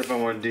sure if I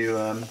want to do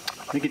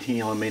nicotine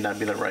yellow. May not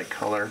be the right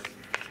color.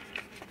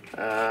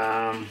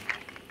 Let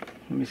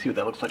me see what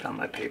that looks like on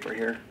my paper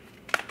here.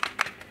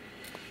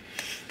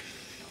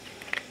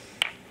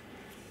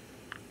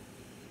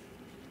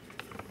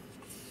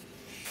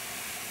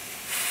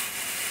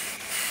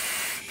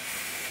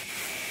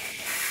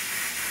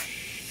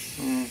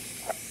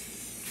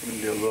 I'm going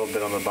to do a little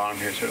bit on the bottom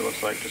here so it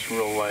looks like just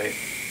real light.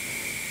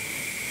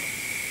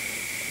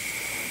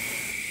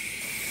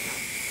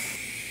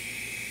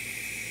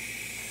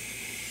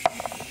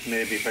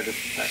 Maybe if I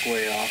just back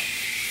way off.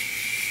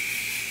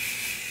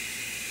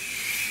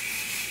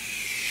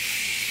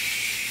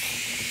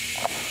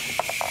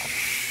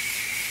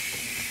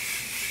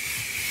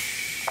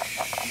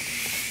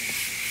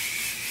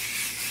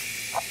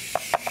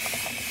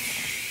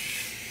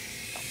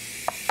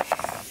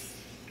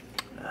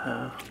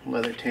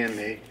 Leather tan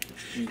may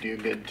do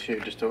good too,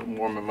 just to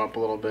warm them up a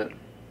little bit.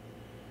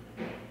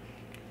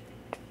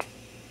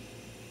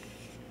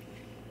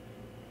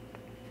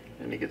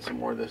 And you get some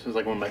more. This is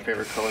like one of my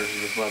favorite colors,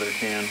 is this leather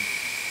tan.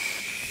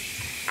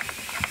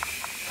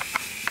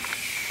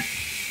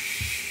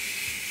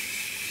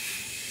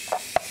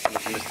 I'm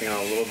just misting on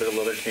a little bit of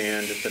leather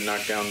tan just to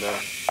knock down the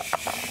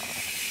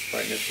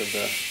brightness of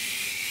the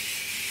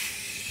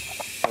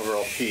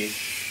overall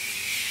piece.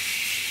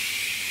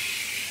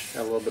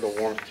 Add a little bit of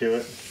warmth to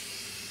it.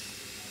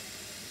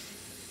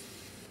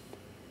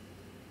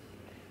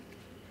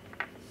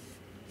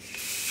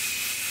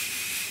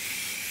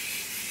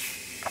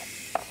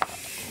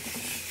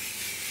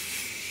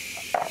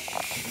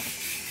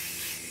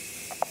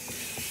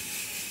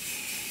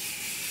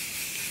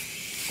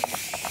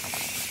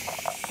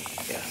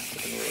 Yeah,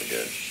 looking really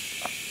good.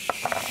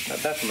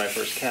 Not bad for my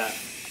first cat.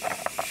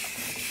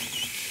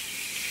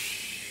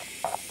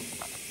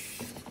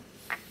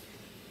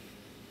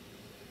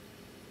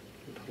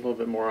 A little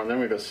bit more on,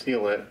 then we go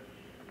seal it.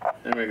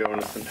 Then we go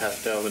into some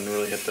pastels and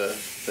really hit the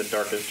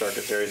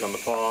darkest areas on the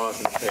paws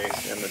and the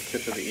face and the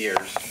tips of the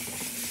ears.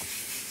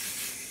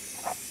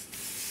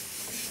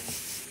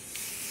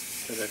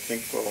 Because I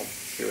think we'll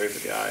get away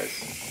with the eyes.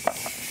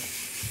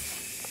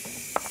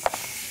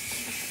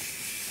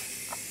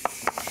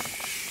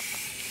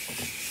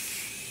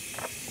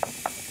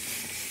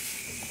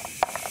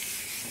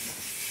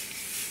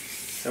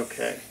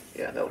 Okay,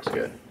 yeah, that looks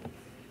good.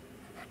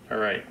 All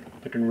right,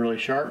 looking really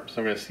sharp,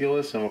 so I'm going to seal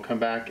this and we'll come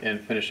back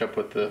and finish up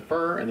with the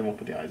fur and then we'll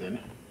put the eyes in.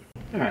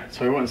 All right,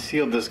 so we went and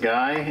sealed this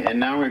guy and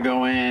now we're going to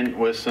go in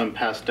with some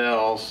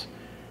pastels,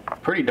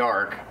 pretty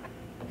dark,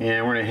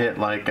 and we're going to hit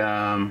like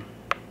the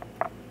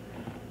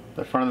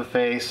front of the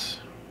face.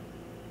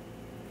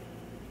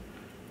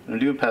 I'm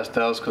doing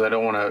pastels because I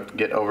don't want to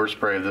get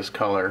overspray of this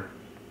color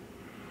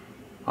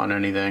on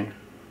anything.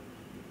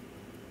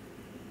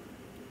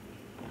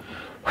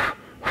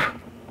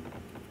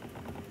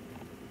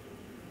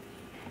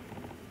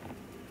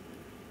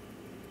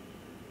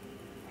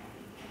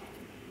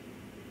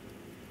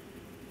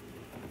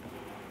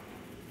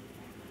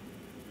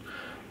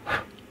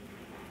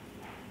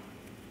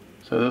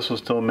 So this will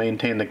still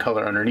maintain the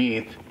color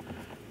underneath.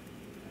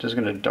 Just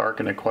going to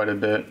darken it quite a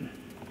bit.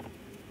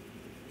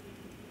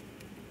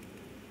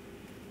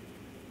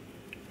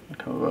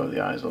 Come above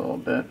the eyes a little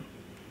bit.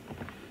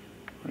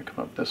 I'm going to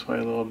come up this way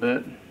a little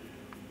bit. And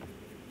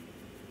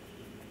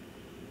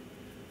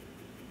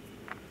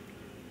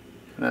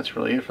that's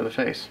really it for the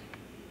face.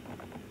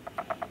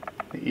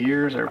 The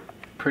ears are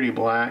pretty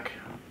black.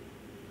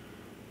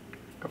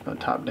 Go from the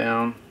top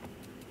down.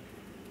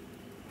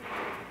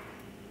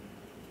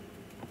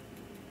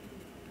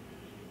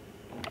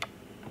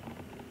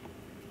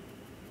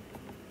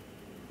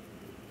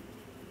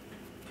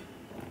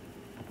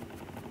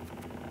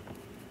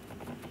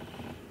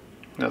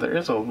 Now there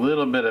is a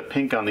little bit of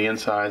pink on the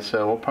inside,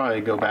 so we'll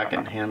probably go back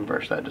and hand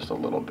brush that just a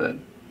little bit.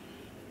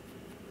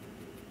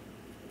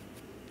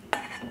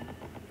 I'm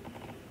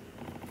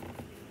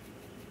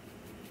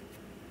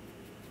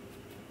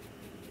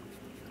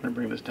going to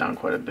bring this down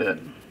quite a bit.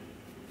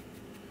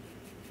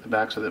 The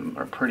backs of them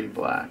are pretty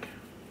black.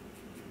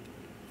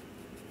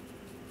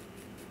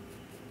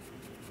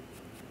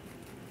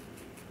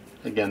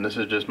 Again, this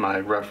is just my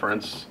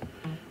reference,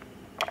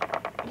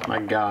 my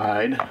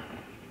guide.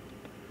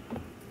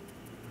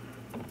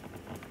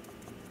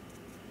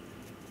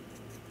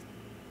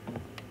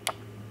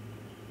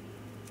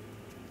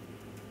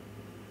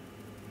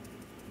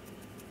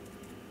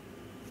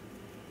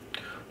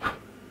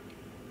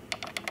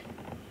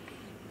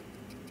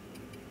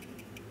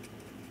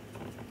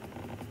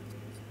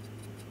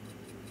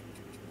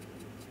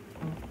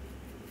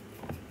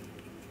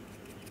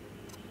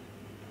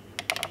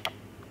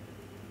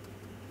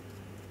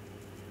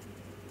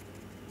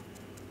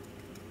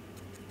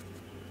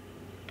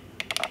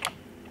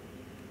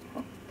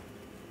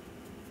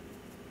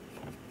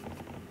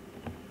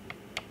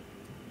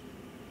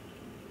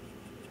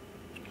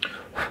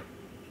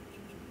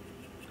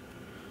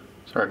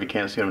 Sorry if you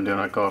can't see what I'm doing.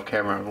 I go off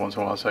camera every once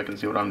in a while so I can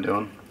see what I'm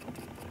doing.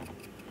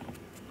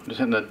 I'm just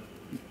hitting the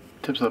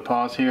tips of the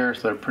paws here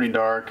so they're pretty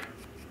dark.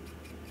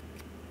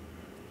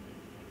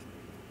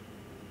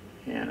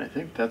 And I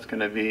think that's going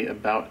to be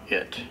about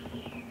it.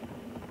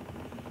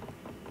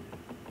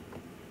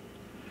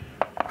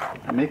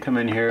 I may come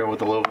in here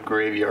with a little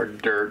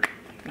graveyard dirt.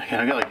 Again,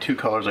 I got like 2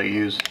 colors I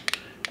use.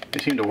 They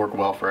seem to work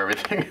well for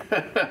everything.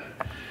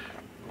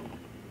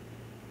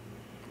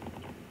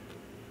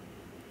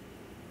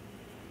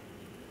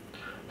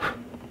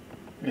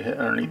 Hit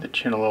underneath the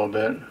chin a little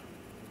bit.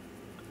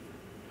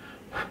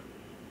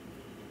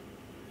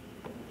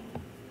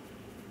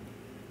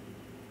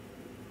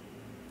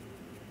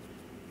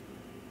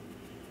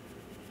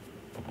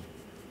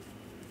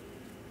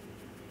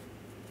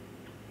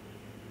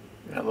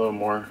 Got a little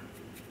more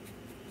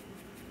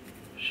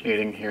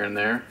shading here and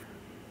there.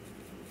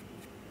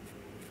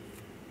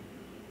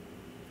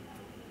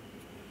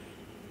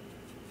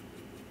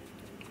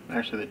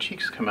 Actually, the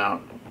cheeks come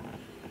out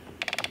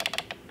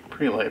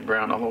pretty light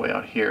brown all the way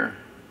out here.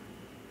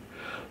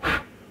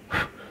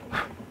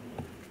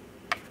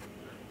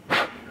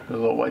 Those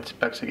little white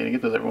specks again. You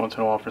get those every once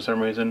in a while for some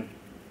reason.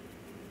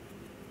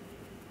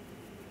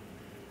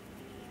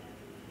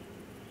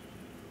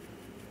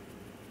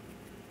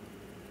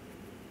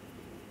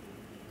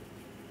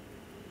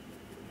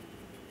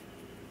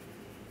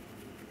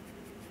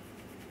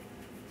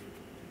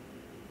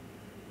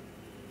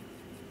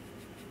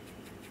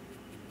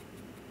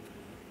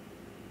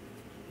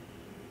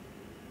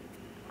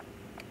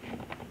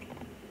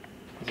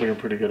 It's looking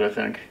pretty good, I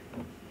think.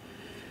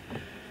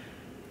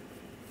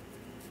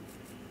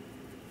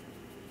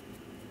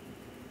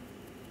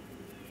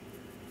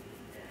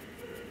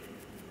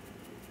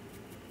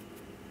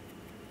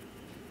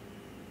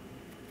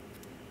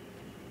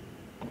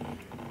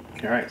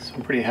 Alright, so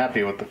I'm pretty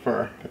happy with the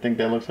fur. I think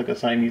that looks like a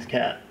Siamese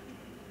cat.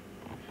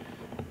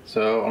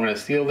 So I'm going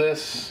to seal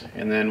this,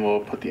 and then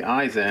we'll put the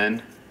eyes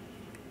in.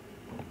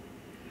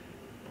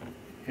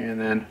 And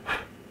then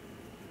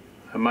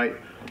I might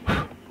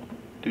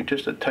do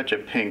just a touch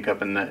of pink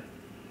up in the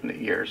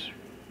ears.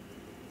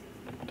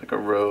 It's like a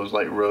rose,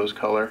 light rose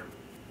color.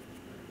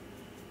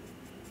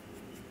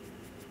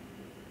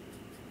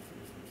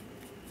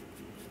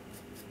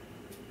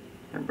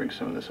 And bring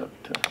some of this up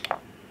to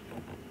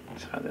the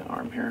side of the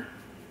arm here.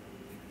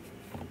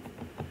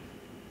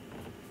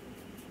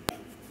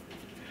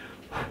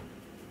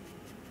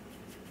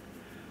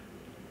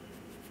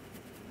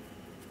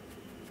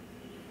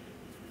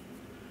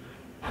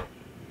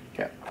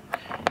 Okay,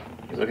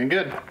 he's looking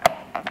good.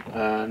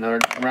 Another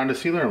round of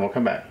sealer and we'll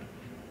come back.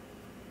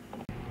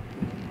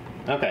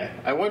 Okay,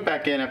 I went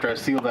back in after I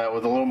sealed that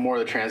with a little more of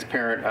the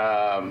transparent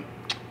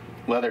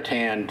leather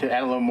tan to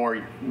add a little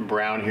more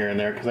brown here and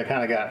there because I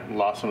kind of got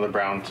lost some of the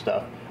brown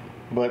stuff.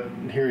 But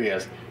here he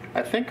is.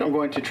 I think I'm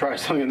going to try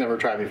something I've never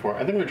tried before. I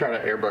think I'm going to try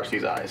to airbrush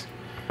these eyes.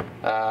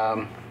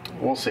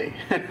 We'll see.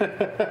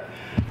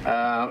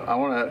 I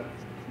want to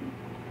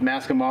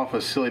mask them off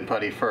with Silly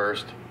Putty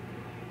first,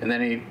 and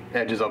then any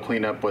edges I'll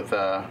clean up with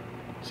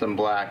some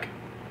black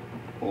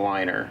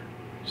liner.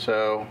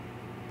 So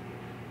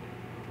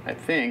I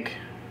think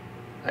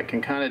I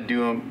can kind of do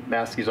them,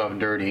 mask these off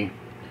dirty,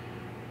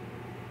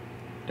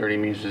 Dirty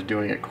means just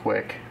doing it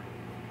quick.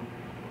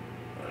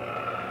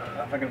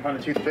 If I can find a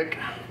toothpick.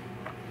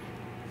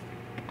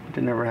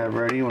 Didn't ever have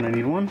ready when I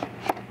need one.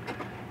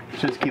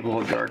 Just keep a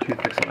little jar of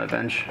toothpicks on the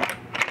bench.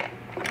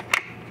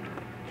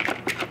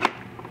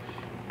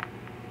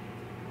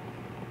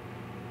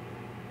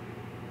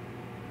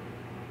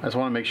 I just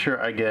want to make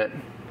sure I get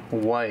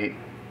white.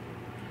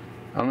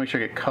 I want to make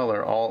sure I get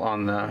color all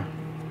on the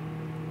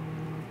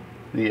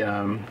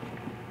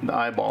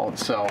eyeball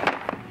itself,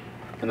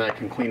 and then I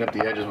can clean up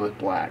the edges with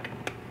black.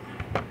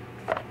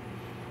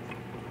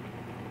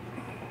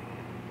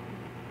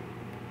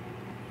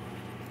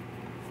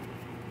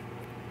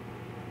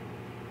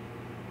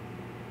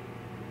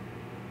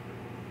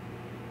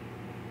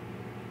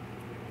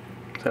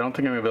 So I don't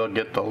think I'm gonna be able to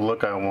get the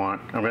look I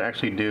want. I'm gonna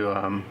actually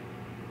do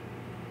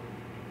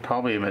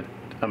probably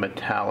a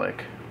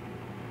metallic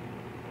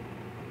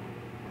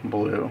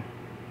blue.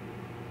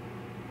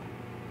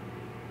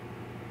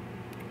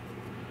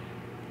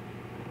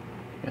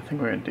 I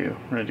think we're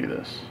gonna do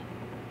this.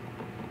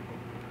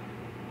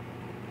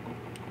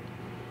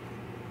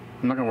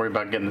 I'm not gonna worry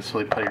about getting the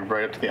silly putty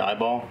right up to the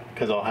eyeball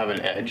because I'll have an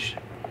edge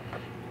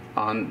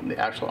on the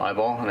actual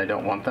eyeball, and I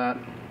don't want that.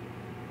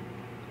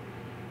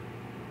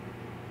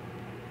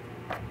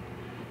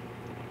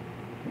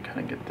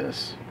 Kind of get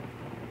this.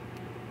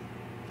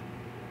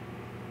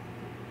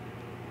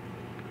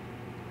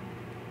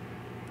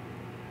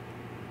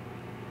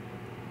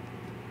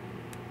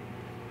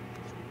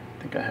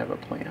 I think I have a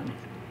plan.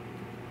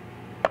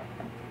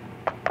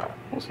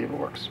 We'll see if it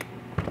works.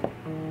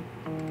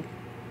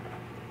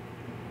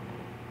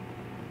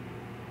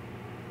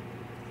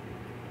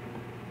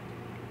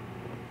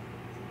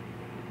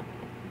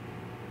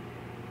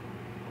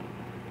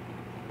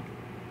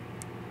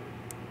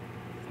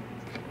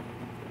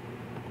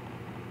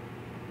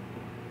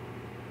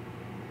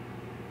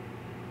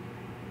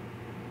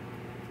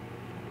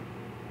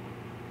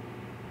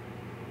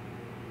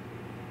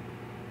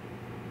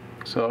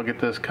 So I'll get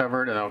this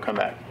covered and I'll come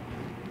back.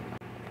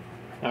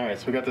 Alright,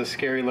 so we got this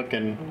scary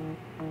looking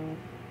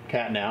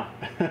cat now.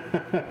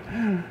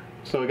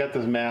 So we got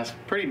this mask.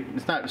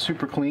 It's not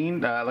super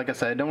clean. Like I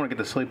said, I don't want to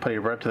get the silly putty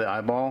right up to the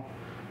eyeball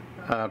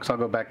because I'll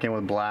go back in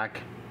with black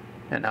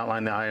and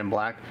outline the eye in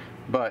black.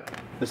 But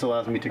this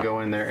allows me to go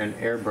in there and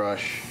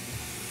airbrush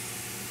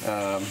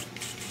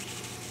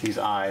these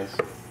eyes.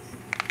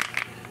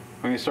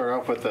 I'm going to start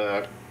off with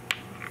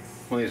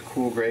one of these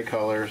cool gray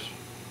colors.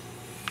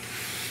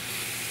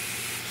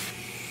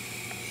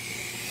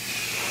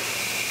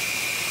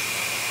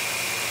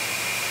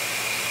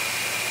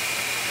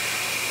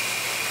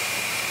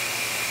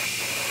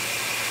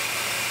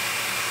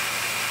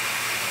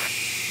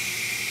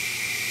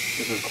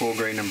 This is cool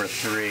gray number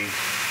 3.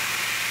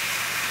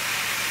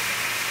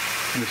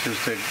 And this is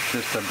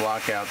just to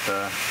block out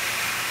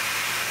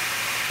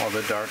all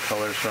the dark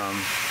colors from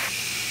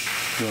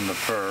doing the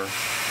fur.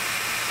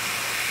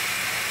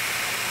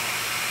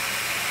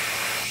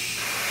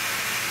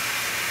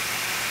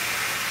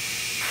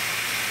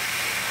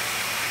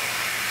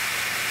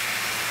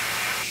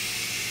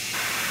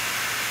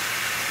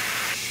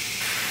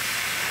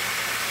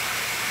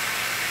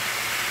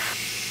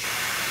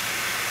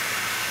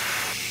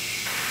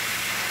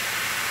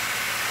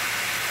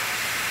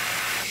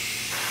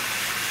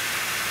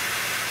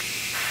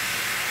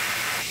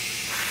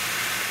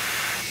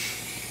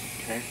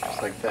 Okay,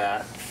 just like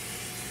that.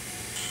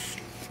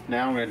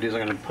 Now I'm going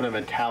to put a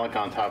metallic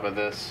on top of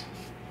this.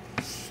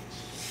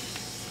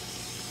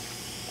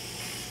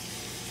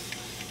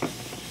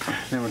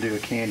 Then we'll do a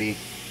candy.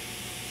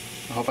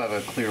 I hope I have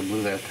a clear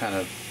blue that kind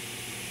of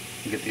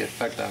get the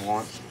effect I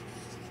want.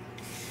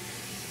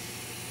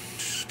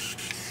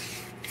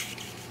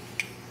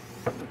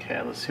 Okay,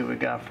 let's see what we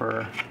got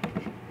for.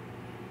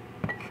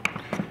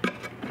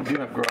 I do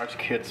have Garage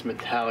Kit's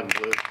metallic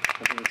blue.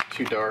 I think it's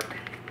too dark.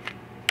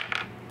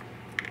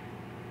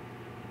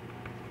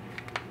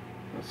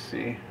 Let's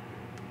see.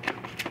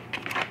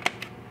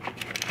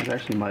 This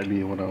actually might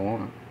be what I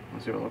want.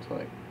 Let's see what it looks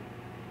like.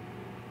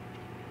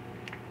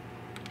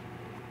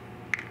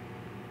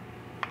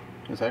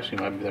 This actually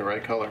might be the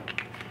right color.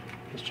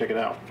 Let's check it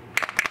out.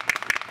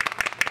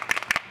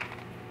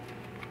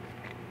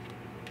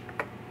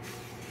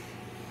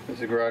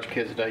 This is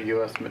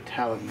GarageKids.us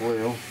metallic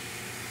blue.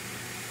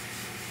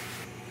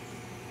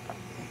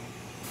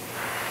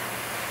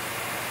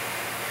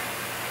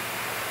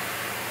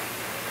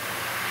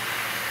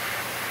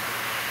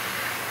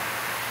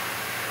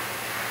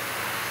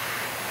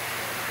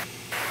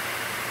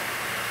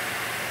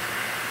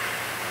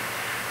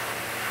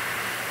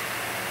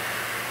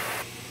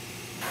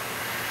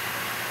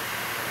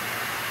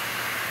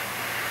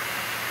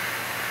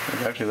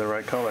 It's actually the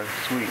right color.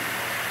 Sweet.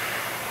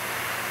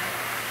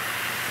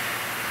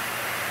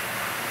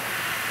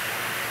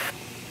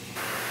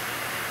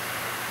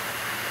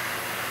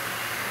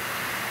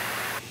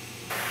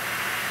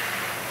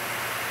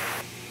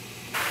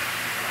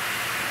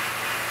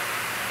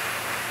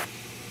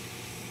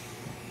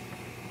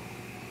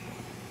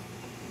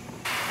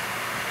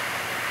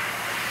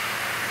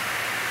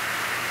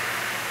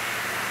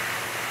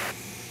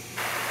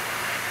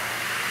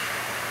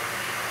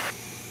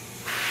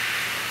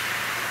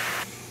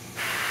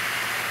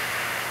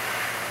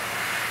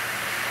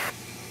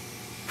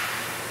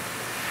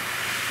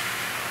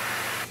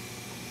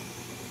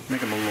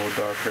 make them a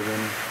little darker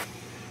than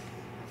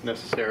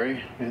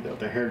necessary. Hit that with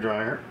the hair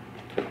dryer.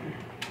 Let's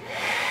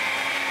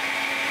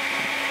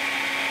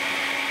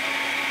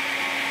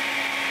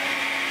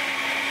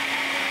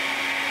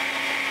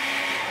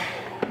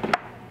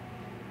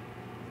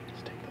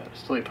take that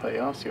sleep plate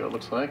off, see what it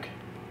looks like.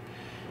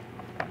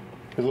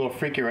 It's a little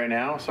freaky right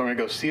now, so I'm gonna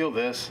go seal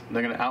this.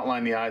 They're gonna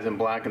outline the eyes in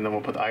black, and then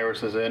we'll put the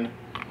irises in,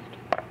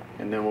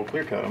 and then we'll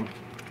clear coat them.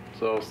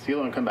 So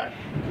seal and come back.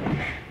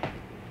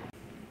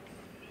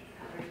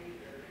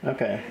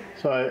 Okay,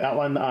 so I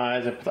outlined the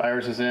eyes, I put the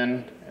irises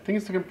in. I think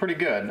it's looking pretty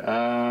good.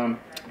 The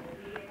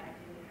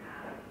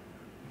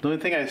only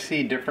thing I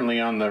see differently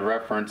on the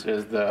reference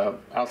is the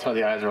outside of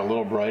the eyes are a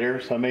little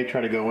brighter, so I may try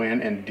to go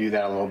in and do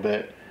that a little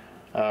bit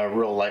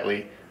real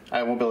lightly.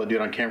 I won't be able to do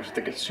it on camera because I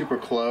think it's super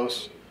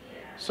close,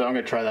 so I'm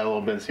going to try that a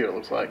little bit and see what it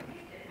looks like.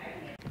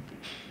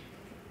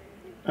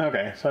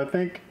 Okay, so I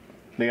think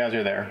the eyes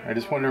are there. I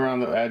just went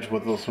around the edge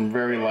with some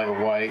very light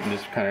white and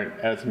just kind of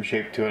added some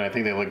shape to it. I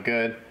think they look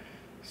good.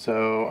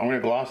 So I'm going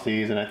to gloss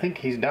these, and I think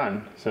he's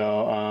done.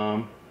 So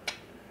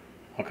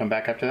I'll come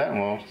back after that and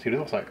we'll see what it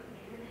looks like.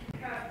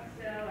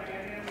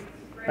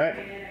 Alright,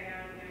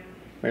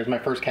 there's my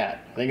first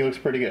cat. I think it looks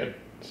pretty good.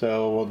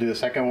 So we'll do the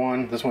second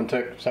one. This one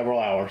took several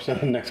hours, so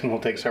the next one will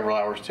take several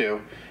hours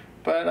too.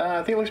 But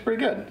I think it looks pretty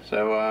good.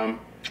 So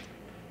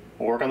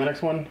we'll work on the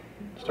next one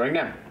starting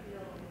now.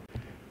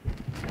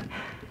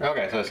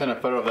 Okay, so I sent a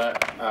photo of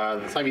that,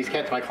 the Siamese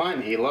cat to my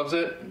client. He loves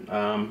it.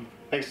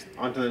 Next,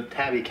 onto the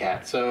tabby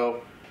cat.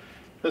 So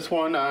this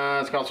one,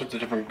 it's got all sorts of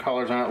different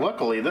colors on it.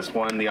 Luckily, this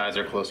one, the eyes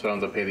are closed, so I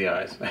don't have to pay the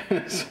eyes.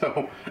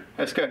 So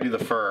I just got to do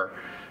the fur.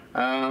 So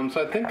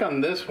I think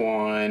on this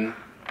one,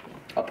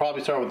 I'll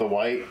probably start with the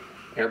white,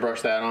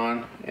 airbrush that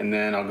on, and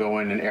then I'll go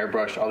in and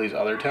airbrush all these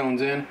other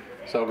tones in.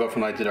 So I'll go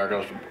from light to dark.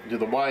 I'll do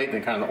the white,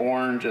 then kind of the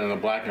orange, and then the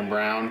black and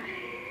brown.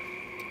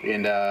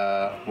 And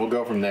we'll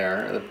go from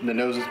there. The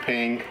nose is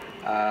pink.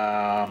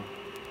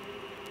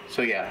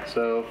 So yeah,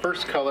 so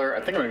first color,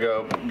 I think I'm gonna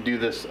go do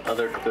this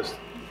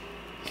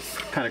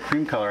kind of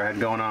cream color I had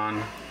going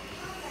on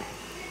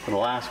for the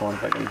last one,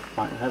 if I can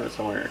have it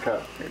somewhere in your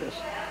cup. Here it is.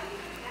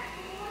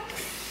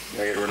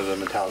 Gotta get rid of the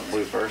metallic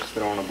blue first. We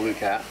don't want a blue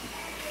cat.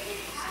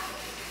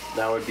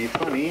 That would be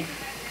funny.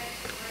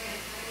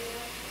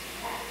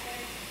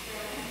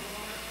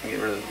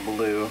 Get rid of the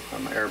blue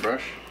on my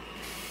airbrush.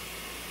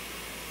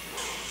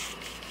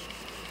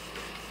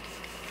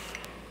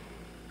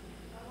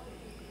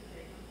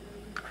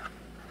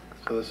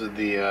 So this is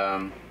the,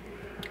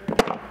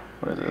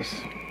 what is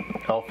this?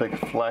 Elfic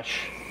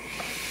Flesh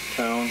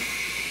tone.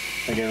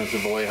 Again, it's a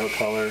Vallejo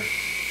color.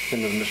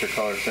 Into the Mr.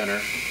 Color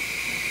Center.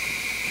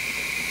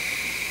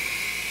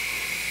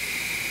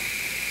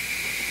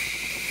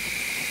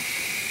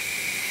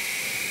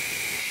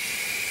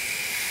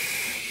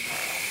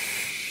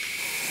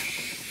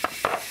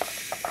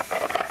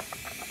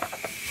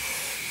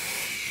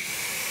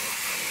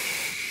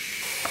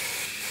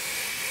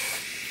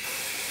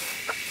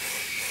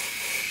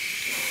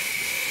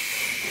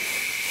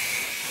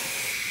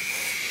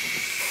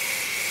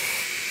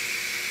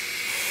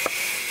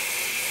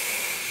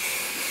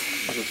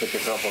 I'll just take a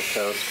couple of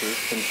coats because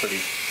it's been pretty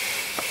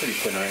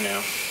thin right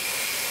now.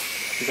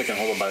 See if I can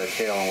hold it by the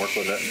tail and work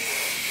with it.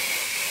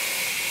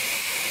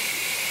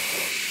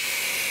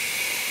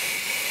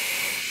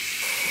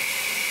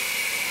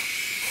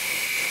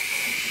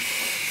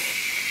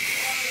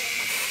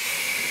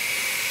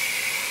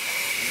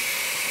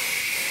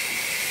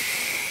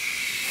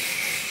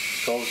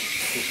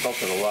 These sculpts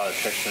have a lot of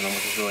texture in them,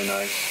 which is really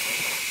nice.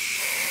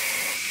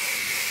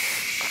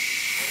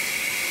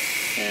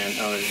 And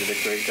owners did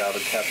a great job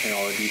of capturing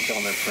all the detail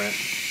in their print.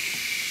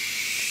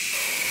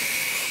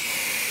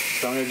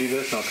 So I'm going to do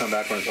this and I'll come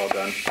back when it's all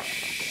done.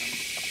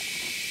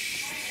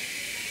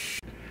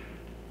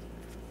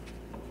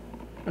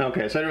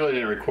 Okay, so I really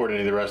didn't record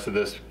any of the rest of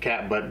this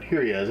cat, but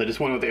here he is. I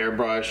just went with the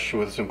airbrush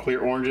with some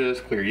clear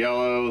oranges, clear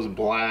yellows,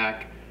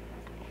 black,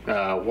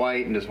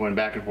 white, and just went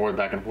back and forth,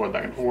 back and forth,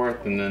 back and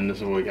forth, and then this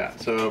is what we got.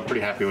 So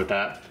pretty happy with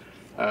that.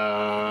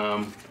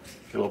 A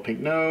little pink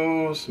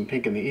nose, some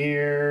pink in the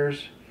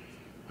ears.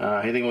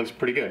 I think it looks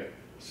pretty good.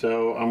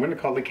 So I'm going to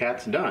call the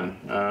cats done.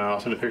 I'll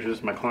send a picture of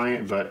this to my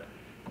client, but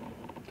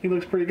he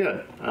looks pretty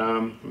good.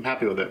 I'm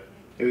happy with it.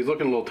 It was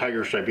looking a little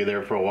tiger stripey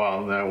there for a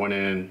while, and then I went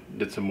in and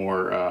did some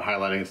more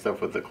highlighting and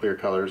stuff with the clear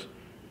colors,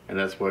 and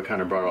that's what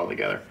kind of brought it all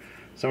together.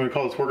 So I'm going to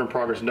call this work in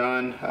progress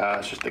done.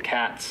 It's just the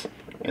cats,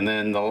 and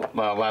then the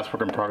last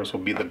work in progress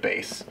will be the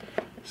base.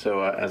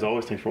 So as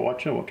always, thanks for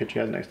watching. We'll catch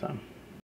you guys next time.